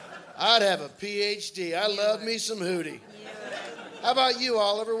 I'd have a PhD. I love me some Hootie. How about you,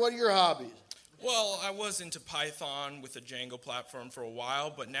 Oliver? What are your hobbies? Well, I was into Python with the Django platform for a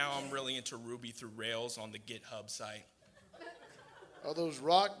while, but now I'm really into Ruby through Rails on the GitHub site. Are those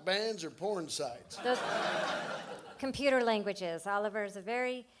rock bands or porn sites? Those computer languages. Oliver is a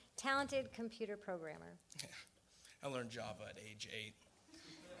very talented computer programmer. I learned Java at age 8.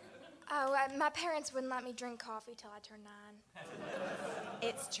 Oh, my parents wouldn't let me drink coffee till I turned 9.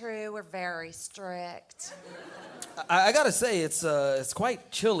 It's true, we're very strict. I gotta say, it's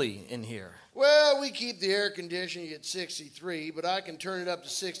quite chilly in here. Well, we keep the air conditioning at 63, but I can turn it up to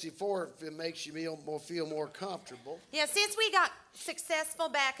 64 if it makes you feel more comfortable. Yeah, since we got successful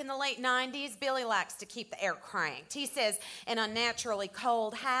back in the late 90s, Billy likes to keep the air cranked. He says an unnaturally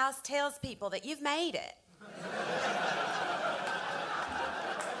cold house tells people that you've made it.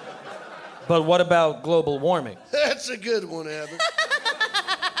 But what about global warming? That's a good one, Evan.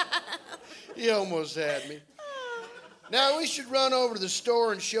 You almost had me. Now, we should run over to the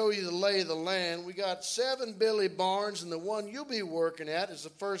store and show you the lay of the land. We got 7 Billy Barnes, and the one you'll be working at is the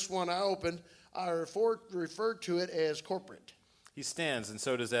first one I opened. I refer to it as corporate. He stands, and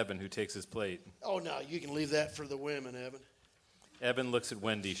so does Evan, who takes his plate. Oh, no, you can leave that for the women, Evan. Evan looks at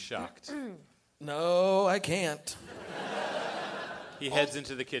Wendy, shocked. No, I can't. He heads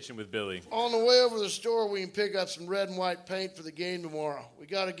into the kitchen with Billy. On the way over to the store, we can pick up some red and white paint for the game tomorrow. We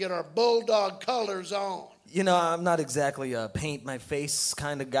got to get our bulldog colors on. You know, I'm not exactly a paint my face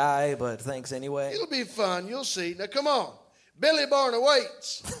kind of guy, but thanks anyway. It'll be fun. You'll see. Now, come on. Billy Barn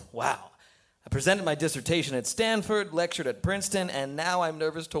awaits. Wow. I presented my dissertation at Stanford, lectured at Princeton, and now I'm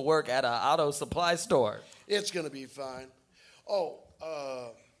nervous to work at an auto supply store. It's going to be fine. Oh,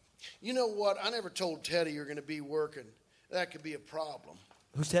 you know what? I never told Teddy you're going to be working. That could be a problem.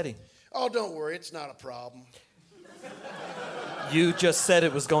 Who's Teddy? Oh, don't worry. It's not a problem. You just said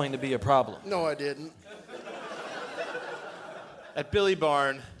it was going to be a problem. No, I didn't. At Billy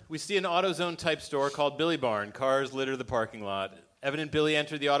Barn, we see an AutoZone-type store called Billy Barn. Cars litter the parking lot. Evan and Billy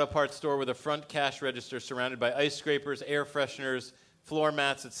enter the auto parts store with a front cash register surrounded by ice scrapers, air fresheners, floor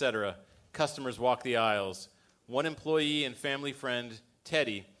mats, etc. Customers walk the aisles. One employee and family friend,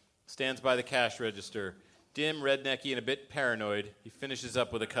 Teddy, stands by the cash register. Dim, rednecky, and a bit paranoid, he finishes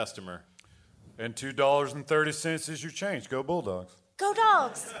up with a customer. And $2.30 is your change. Go Bulldogs. Go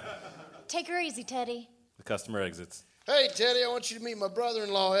Dogs! Take her easy, Teddy. The customer exits. Hey, Teddy, I want you to meet my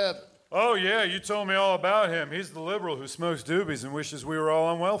brother-in-law, Evan. Oh, yeah, you told me all about him. He's the liberal who smokes doobies and wishes we were all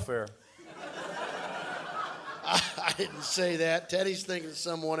on welfare. I didn't say that. Teddy's thinking of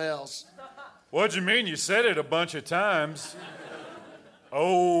someone else. What'd you mean? You said it a bunch of times.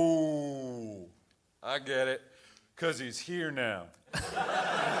 Oh, I get it. 'Cause he's here now.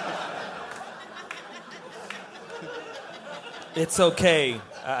 It's okay.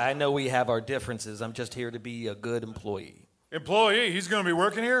 I know we have our differences. I'm just here to be a good employee. Employee? He's going to be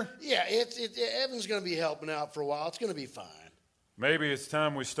working here? Yeah, Evan's going to be helping out for a while. It's going to be fine. Maybe it's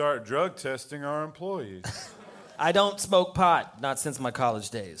time we start drug testing our employees. I don't smoke pot, not since my college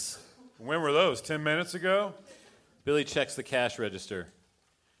days. When were those? 10 minutes ago? Billy checks the cash register.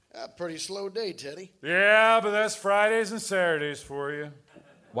 A pretty slow day, Teddy. Yeah, but that's Fridays and Saturdays for you.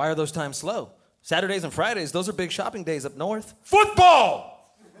 Why are those times slow? Saturdays and Fridays, those are big shopping days up north. Football!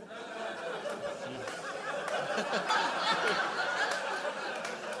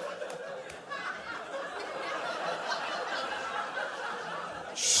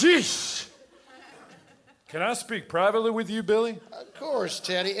 Sheesh! Can I speak privately with you, Billy? Of course,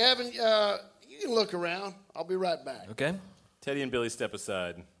 Teddy. Evan, you can look around. I'll be right back. Okay. Teddy and Billy step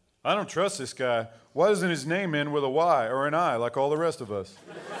aside. I don't trust this guy. Why doesn't his name end with a Y or an I like all the rest of us?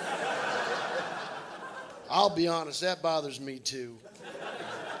 I'll be honest, that bothers me too.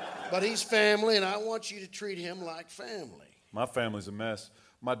 But he's family, and I want you to treat him like family. My family's a mess.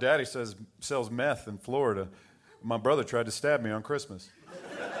 My daddy sells meth in Florida. My brother tried to stab me on Christmas.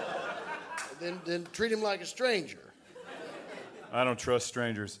 Then treat him like a stranger. I don't trust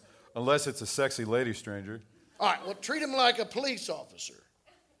strangers, unless it's a sexy lady stranger. All right, well, treat him like a police officer.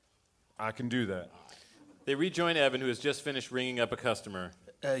 I can do that. They rejoin Evan, who has just finished ringing up a customer.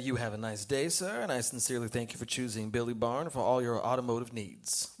 You have a nice day, sir, and I sincerely thank you for choosing Billy Barn for all your automotive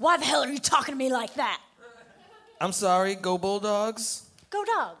needs. Why the hell are you talking to me like that? I'm sorry, go Bulldogs. Go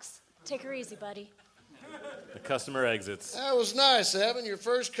Dogs. Take her easy, buddy. The customer exits. That was nice, Evan, your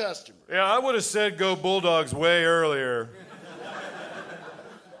first customer. Yeah, I would have said go Bulldogs way earlier.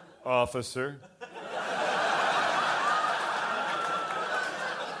 Officer.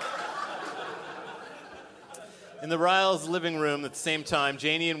 In the Riles' living room at the same time,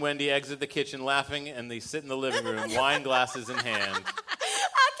 Janie and Wendy exit the kitchen laughing, and they sit in the living room, wine glasses in hand.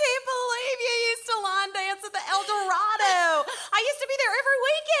 I can't believe you used to line dance at the El Dorado. I used to be there every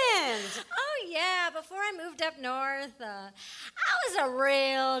weekend. Oh, yeah. Before I moved up north, I was a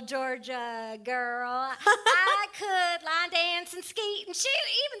real Georgia girl. I could line dance and skeet and shoot,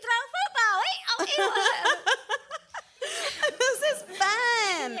 even throw football. This is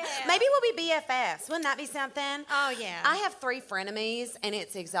fun. Yeah. Maybe we'll be BFFs. Wouldn't that be something? Oh, yeah. I have 3 frenemies, and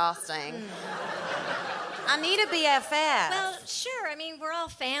it's exhausting. I need a BFF. Well, sure. I mean, we're all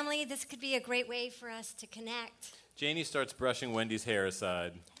family. This could be a great way for us to connect. Janie starts brushing Wendy's hair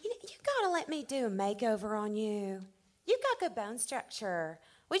aside. You gotta let me do a makeover on you. You've got good bone structure.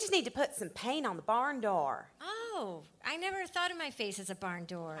 We just need to put some paint on the barn door. Oh, I never thought of my face as a barn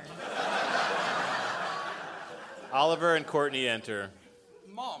door. Oliver and Courtney enter.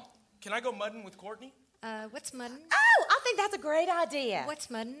 Mom, can I go mudding with Courtney? What's muddin'? Oh, I think that's a great idea. What's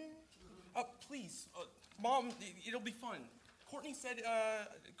muddin'? Please. Mom, it'll be fun. Courtney said,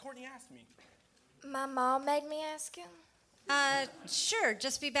 Courtney asked me. My mom made me ask him. Sure.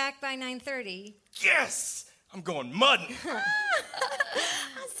 Just be back by 9:30. Yes! I'm going mudding.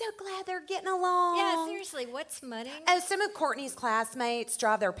 I'm so glad they're getting along. Yeah, seriously, what's mudding? Oh, some of Courtney's classmates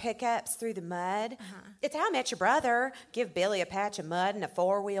drive their pickups through the mud. It's how I met your brother. Give Billy a patch of mud in a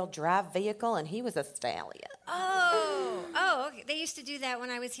 4-wheel drive vehicle, and he was a stallion. Oh, okay. They used to do that when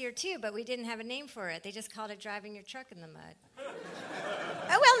I was here, too, but we didn't have a name for it. They just called it driving your truck in the mud.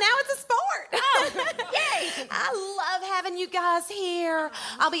 Oh, well, now it's a sport. Oh, yay. I love having you guys here.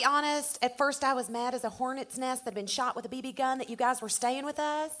 I'll be honest, at first I was mad as a hornet's nest that had been shot with a BB gun that you guys were staying with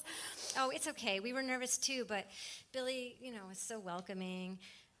us. Oh, it's okay. We were nervous, too, but Billy, was so welcoming.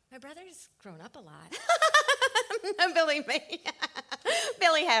 My brother's grown up a lot. Believe me,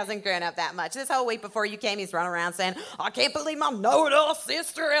 Billy hasn't grown up that much. This whole week before you came, he's running around saying, I can't believe my know-it-all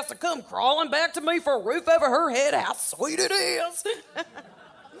sister has to come crawling back to me for a roof over her head. How sweet it is.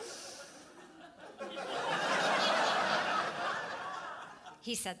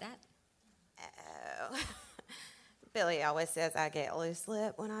 He said that? Oh. Billy always says I get loose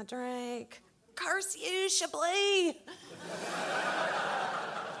lip when I drink. Curse you, Chablis.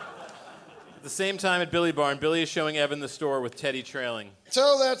 At the same time at Billy Barn, Billy is showing Evan the store with Teddy trailing.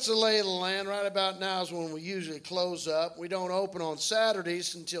 So that's the lay of the land. Right about now is when we usually close up. We don't open on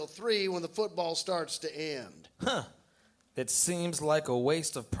Saturdays until 3 when the football starts to end. Huh. It seems like a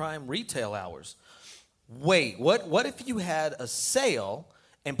waste of prime retail hours. Wait, what if you had a sale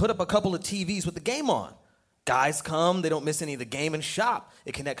and put up a couple of TVs with the game on? Guys come, they don't miss any of the game and shop.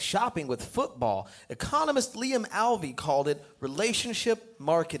 It connects shopping with football. Economist Liam Alvey called it relationship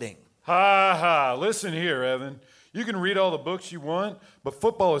marketing. Ha ha. Listen here, Evan. You can read all the books you want, but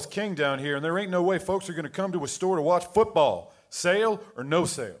football is king down here, and there ain't no way folks are going to come to a store to watch football. Sale or no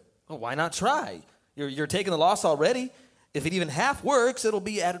sale. Well, why not try? You're taking the loss already. If it even half works, it'll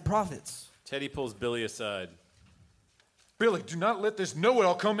be added profits. Teddy pulls Billy aside. Billy, do not let this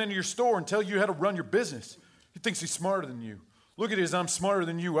know-it-all come into your store and tell you how to run your business. He thinks he's smarter than you. Look at his I'm smarter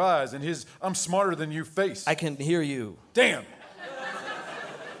than you eyes and his I'm smarter than you face. I can hear you. Damn.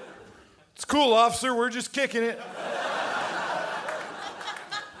 It's cool, officer. We're just kicking it.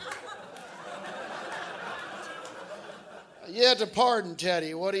 You have to pardon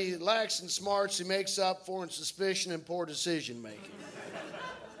Teddy. What he lacks in smarts, he makes up for in suspicion and poor decision making.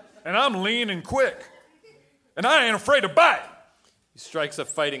 And I'm lean and quick. And I ain't afraid to bite. He strikes a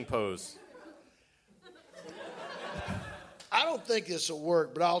fighting pose. I don't think this will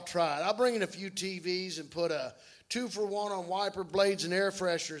work, but I'll try it. I'll bring in a few TVs and put a 2-for-1 on wiper blades and air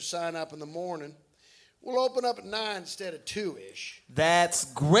fresheners sign up in the morning. We'll open up at 9 instead of 2-ish. That's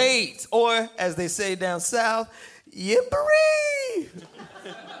great. Or, as they say down south, yippery.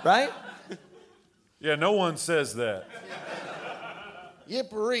 Right? Yeah, no one says that.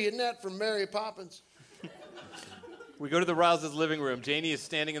 Yippery, isn't that from Mary Poppins? We go to the Rouses' living room. Janie is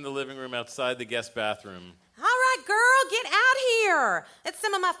standing in the living room outside the guest bathroom. All right, girl, get out here. It's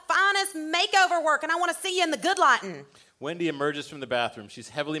some of my finest makeover work, and I want to see you in the good lighting. Wendy emerges from the bathroom. She's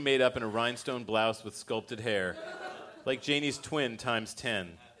heavily made up in a rhinestone blouse with sculpted hair, like Janie's twin times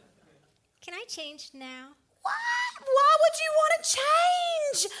 10. Can I change now? What? Why would you want to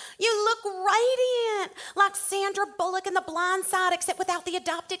change? You look radiant, like Sandra Bullock in The Blind Side, except without the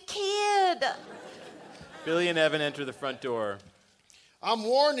adopted kid. Billy and Evan enter the front door. I'm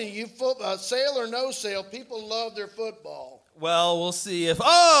warning you, sale or no sale, people love their football. Well, we'll see if...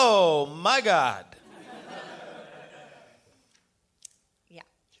 Oh, my God. Yeah.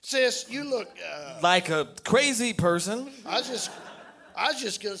 Sis, you look... Like a crazy person. I was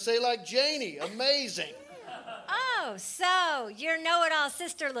just going to say like Janie. Amazing. Oh, so your know-it-all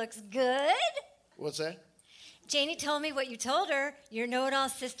sister looks good? What's that? Janie told me what you told her. Your know-it-all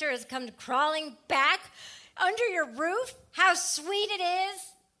sister has come crawling back under your roof. How sweet it is.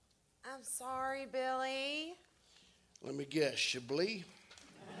 I'm sorry, Billy. Let me guess, Chablis? 3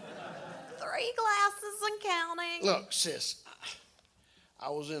 glasses and counting. Look, sis, I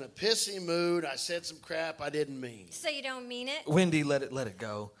was in a pissy mood. I said some crap I didn't mean. So you don't mean it? Wendy, let it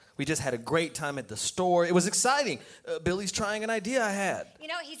go. We just had a great time at the store. It was exciting. Billy's trying an idea I had. You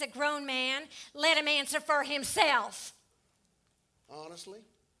know, he's a grown man. Let him answer for himself. Honestly?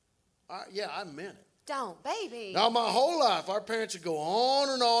 Yeah, I meant it. Don't, baby. Now, my whole life, our parents would go on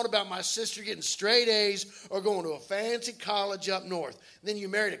and on about my sister getting straight A's or going to a fancy college up north. Then you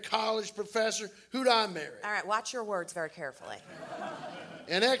married a college professor. Who'd I marry? All right, watch your words very carefully.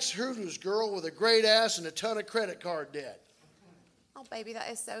 An ex-Hooters girl with a great ass and a ton of credit card debt. Oh, baby, that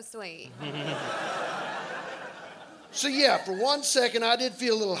is so sweet. So, yeah, for 1 second, I did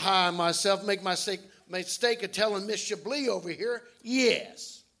feel a little high on myself, make my mistake of telling Miss Chablis over here,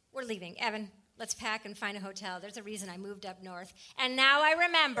 yes. We're leaving. Evan, let's pack and find a hotel. There's a reason I moved up north. And now I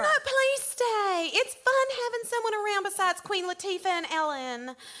remember. No, please stay. It's fun having someone around besides Queen Latifah and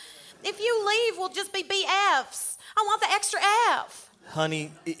Ellen. If you leave, we'll just be BFs. I want the extra F.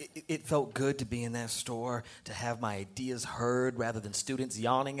 Honey, it felt good to be in that store, to have my ideas heard rather than students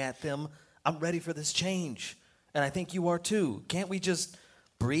yawning at them. I'm ready for this change. And I think you are too. Can't we just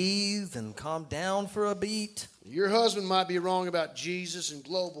breathe and calm down for a beat? Your husband might be wrong about Jesus and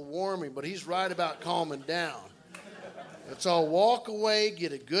global warming, but he's right about calming down. Let's all walk away,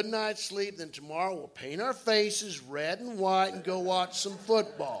 get a good night's sleep, then tomorrow we'll paint our faces red and white and go watch some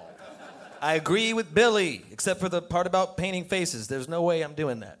football. I agree with Billy, except for the part about painting faces. There's no way I'm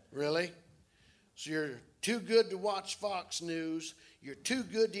doing that. Really? So you're too good to watch Fox News, you're too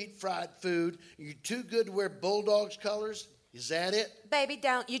good to eat fried food, you're too good to wear Bulldogs colors? Is that it? Baby,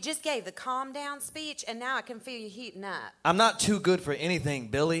 don't. You just gave the calm down speech, and now I can feel you heating up. I'm not too good for anything,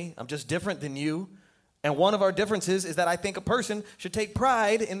 Billy. I'm just different than you. And one of our differences is that I think a person should take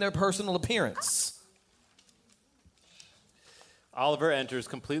pride in their personal appearance. Oliver enters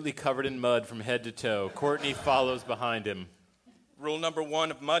completely covered in mud from head to toe. Courtney follows behind him. Rule number 1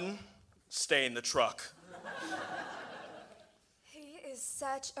 of mudding, stay in the truck. He is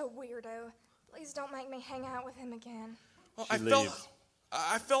such a weirdo. Please don't make me hang out with him again. Well,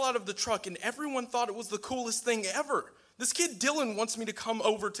 I fell out of the truck and everyone thought it was the coolest thing ever. This kid Dylan wants me to come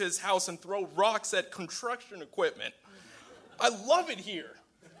over to his house and throw rocks at construction equipment. I love it here.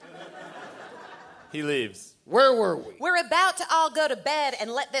 He leaves. Where were we? We're about to all go to bed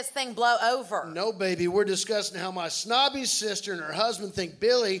and let this thing blow over. No, baby, we're discussing how my snobby sister and her husband think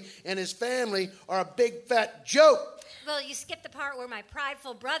Billy and his family are a big fat joke. Well, you skipped the part where my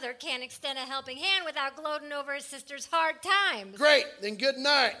prideful brother can't extend a helping hand without gloating over his sister's hard times. Great, then good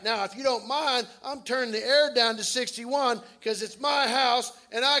night. Now, if you don't mind, I'm turning the air down to 61 because it's my house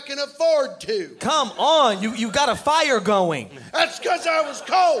and I can afford to. Come on, you got a fire going. That's because I was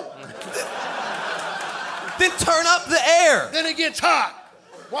cold. Then turn up the air. Then it gets hot.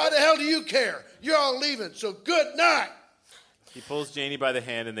 Why the hell do you care? You're all leaving, so good night. He pulls Janie by the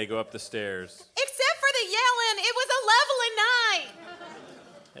hand and they go up the stairs. Except for the yelling, it was a lovely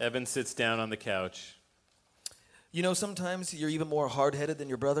night. Evan sits down on the couch. You know, sometimes you're even more hard-headed than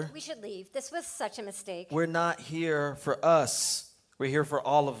your brother. We should leave. This was such a mistake. We're not here for us. We're here for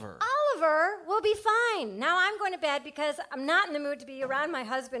Oliver. Oliver will be fine. Now I'm going to bed because I'm not in the mood to be around my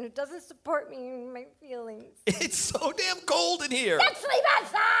husband who doesn't support me in my feelings. It's so damn cold in here. Let's sleep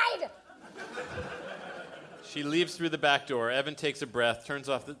outside! She leaves through the back door. Evan takes a breath, turns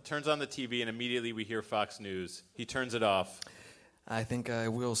on the TV, and immediately we hear Fox News. He turns it off. I think I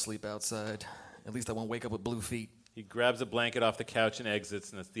will sleep outside. At least I won't wake up with blue feet. He grabs a blanket off the couch and exits,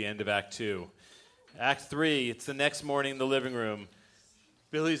 and that's the end of Act 2. Act 3, it's the next morning in the living room.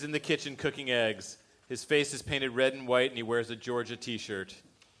 Billy's in the kitchen cooking eggs. His face is painted red and white, and he wears a Georgia t-shirt.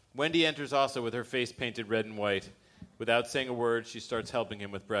 Wendy enters also with her face painted red and white. Without saying a word, she starts helping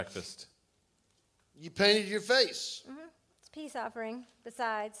him with breakfast. You painted your face. Mm-hmm. It's a peace offering.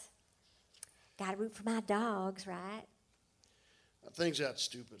 Besides, gotta root for my dogs, right? Things got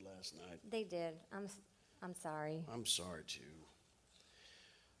stupid last night. They did. I'm sorry. I'm sorry, too.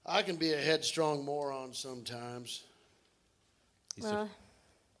 I can be a headstrong moron sometimes. Well,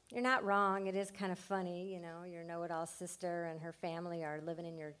 you're not wrong. It is kind of funny, you know. Your know-it-all sister and her family are living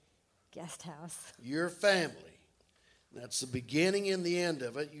in your guest house. Your family. That's the beginning and the end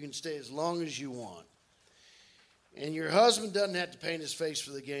of it. You can stay as long as you want. And your husband doesn't have to paint his face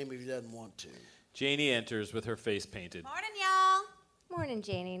for the game if he doesn't want to. Janie enters with her face painted. Morning, y'all. Morning,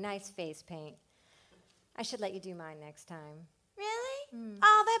 Janie. Nice face paint. I should let you do mine next time. Really?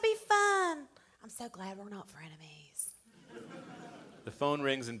 Oh, that'd be fun. I'm so glad we're not frenemies. The phone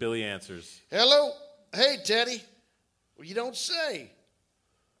rings and Billy answers. Hello? Hey, Teddy. Well, you don't say.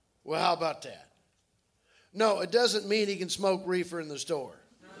 Well, how about that? No, it doesn't mean he can smoke reefer in the store.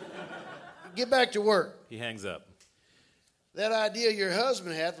 Get back to work. He hangs up. That idea your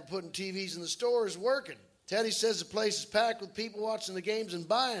husband had for putting TVs in the store is working. Teddy says the place is packed with people watching the games and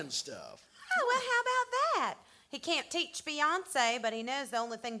buying stuff. Oh, well, how about that? He can't teach Beyonce, but he knows the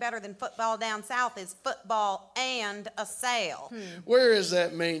only thing better than football down south is football and a sale. Where is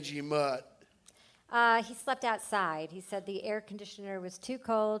that mangy mutt? He slept outside. He said the air conditioner was too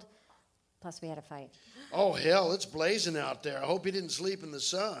cold, plus we had a fight. Oh, hell, it's blazing out there. I hope he didn't sleep in the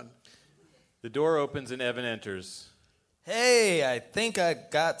sun. The door opens and Evan enters. Hey, I think I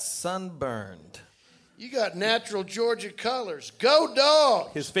got sunburned. You got natural Georgia colors. Go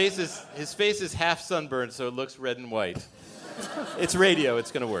dog! His face is half sunburned, so it looks red and white. It's radio.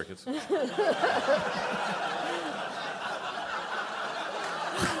 It's going to work.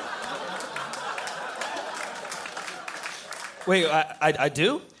 Wait, I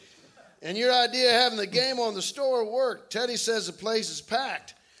do? And your idea of having the game on the store worked. Teddy says the place is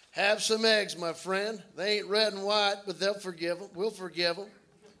packed. Have some eggs, my friend. They ain't red and white, but they'll forgive them. We'll forgive them.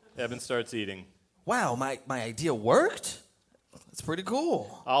 Evan starts eating. Wow, my idea worked? That's pretty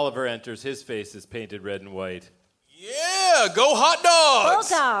cool. Oliver enters. His face is painted red and white. Yeah, go hot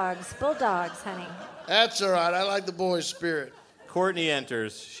dogs! Bulldogs, honey. That's all right. I like the boy's spirit. Courtney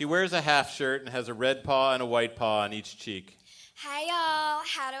enters. She wears a half shirt and has a red paw and a white paw on each cheek. Hey y'all,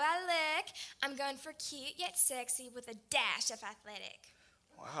 how do I look? I'm going for cute yet sexy with a dash of athletic.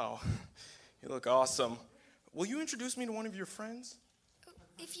 Wow, you look awesome. Will you introduce me to one of your friends?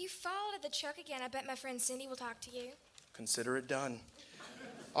 If you fall to the truck again, I bet my friend Cindy will talk to you. Consider it done.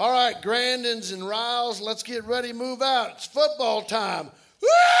 All right, Grandins and Riles, let's get ready to move out. It's football time.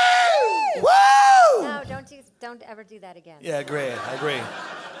 Woo! Woo! No, don't ever do that again. Yeah, I agree.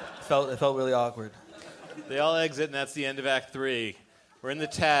 It felt really awkward. They all exit, and that's the end of Act 3. We're in the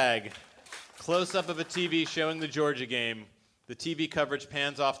tag. Close-up of a TV showing the Georgia game. The TV coverage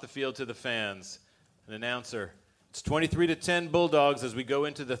pans off the field to the fans. An announcer. It's 23-10 Bulldogs as we go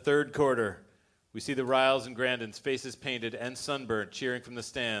into the third quarter. We see the Riles and Grandins, faces painted and sunburnt, cheering from the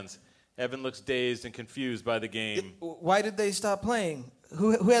stands. Evan looks dazed and confused by the game. Why did they stop playing?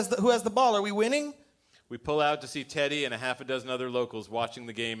 Who has the ball? Are we winning? We pull out to see Teddy and a half a dozen other locals watching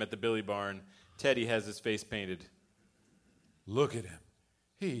the game at the Billy Barn. Teddy has his face painted. Look at him.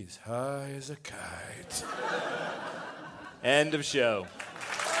 He's high as a kite. End of show.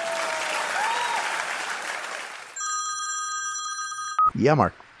 Yeah,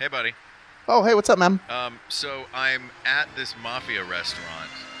 Mark. Hey, buddy. Oh, hey, what's up, man? So I'm at this mafia restaurant.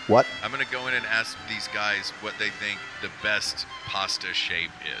 What? I'm going to go in and ask these guys what they think the best pasta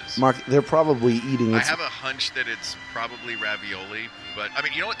shape is. Mark, they're probably eating. I have a hunch that it's probably ravioli, but I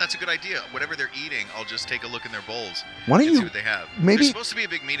mean, you know what? That's a good idea. Whatever they're eating, I'll just take a look in their bowls Why don't and you see what they have. maybe- There's supposed to be a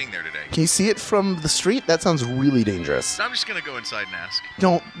big meeting there today. Can you see it from the street? That sounds really dangerous. So I'm just going to go inside and ask.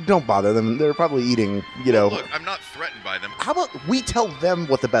 Don't bother them. They're probably eating, you know. Look, I'm not threatened by them. How about we tell them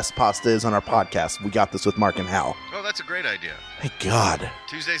what the best pasta is on our podcast? We got this with Mark and Hal. Oh, that's a great idea. Hey, God.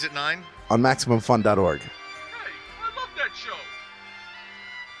 Tuesdays at 9? On MaximumFun.org. I love that show.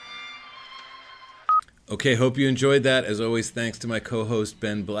 Okay, hope you enjoyed that. As always, thanks to my co-host,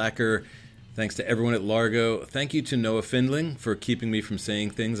 Ben Blacker. Thanks to everyone at Largo. Thank you to Noah Findling for keeping me from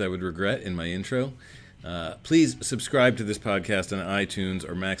saying things I would regret in my intro. Please subscribe to this podcast on iTunes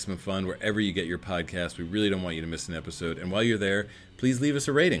or Maximum Fun, wherever you get your podcast. We really don't want you to miss an episode. And while you're there, please leave us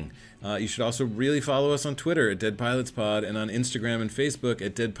a rating. You should also really follow us on Twitter at Dead Pilots Pod and on Instagram and Facebook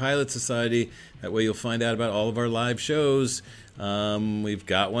at Dead Pilot Society. That way you'll find out about all of our live shows. We've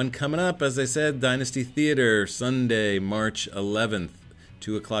got one coming up, as I said, Dynasty Theater, Sunday, March 11th,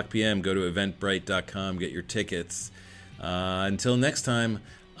 2 o'clock p.m. Go to eventbrite.com, get your tickets. Until next time,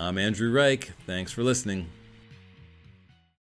 I'm Andrew Reich. Thanks for listening.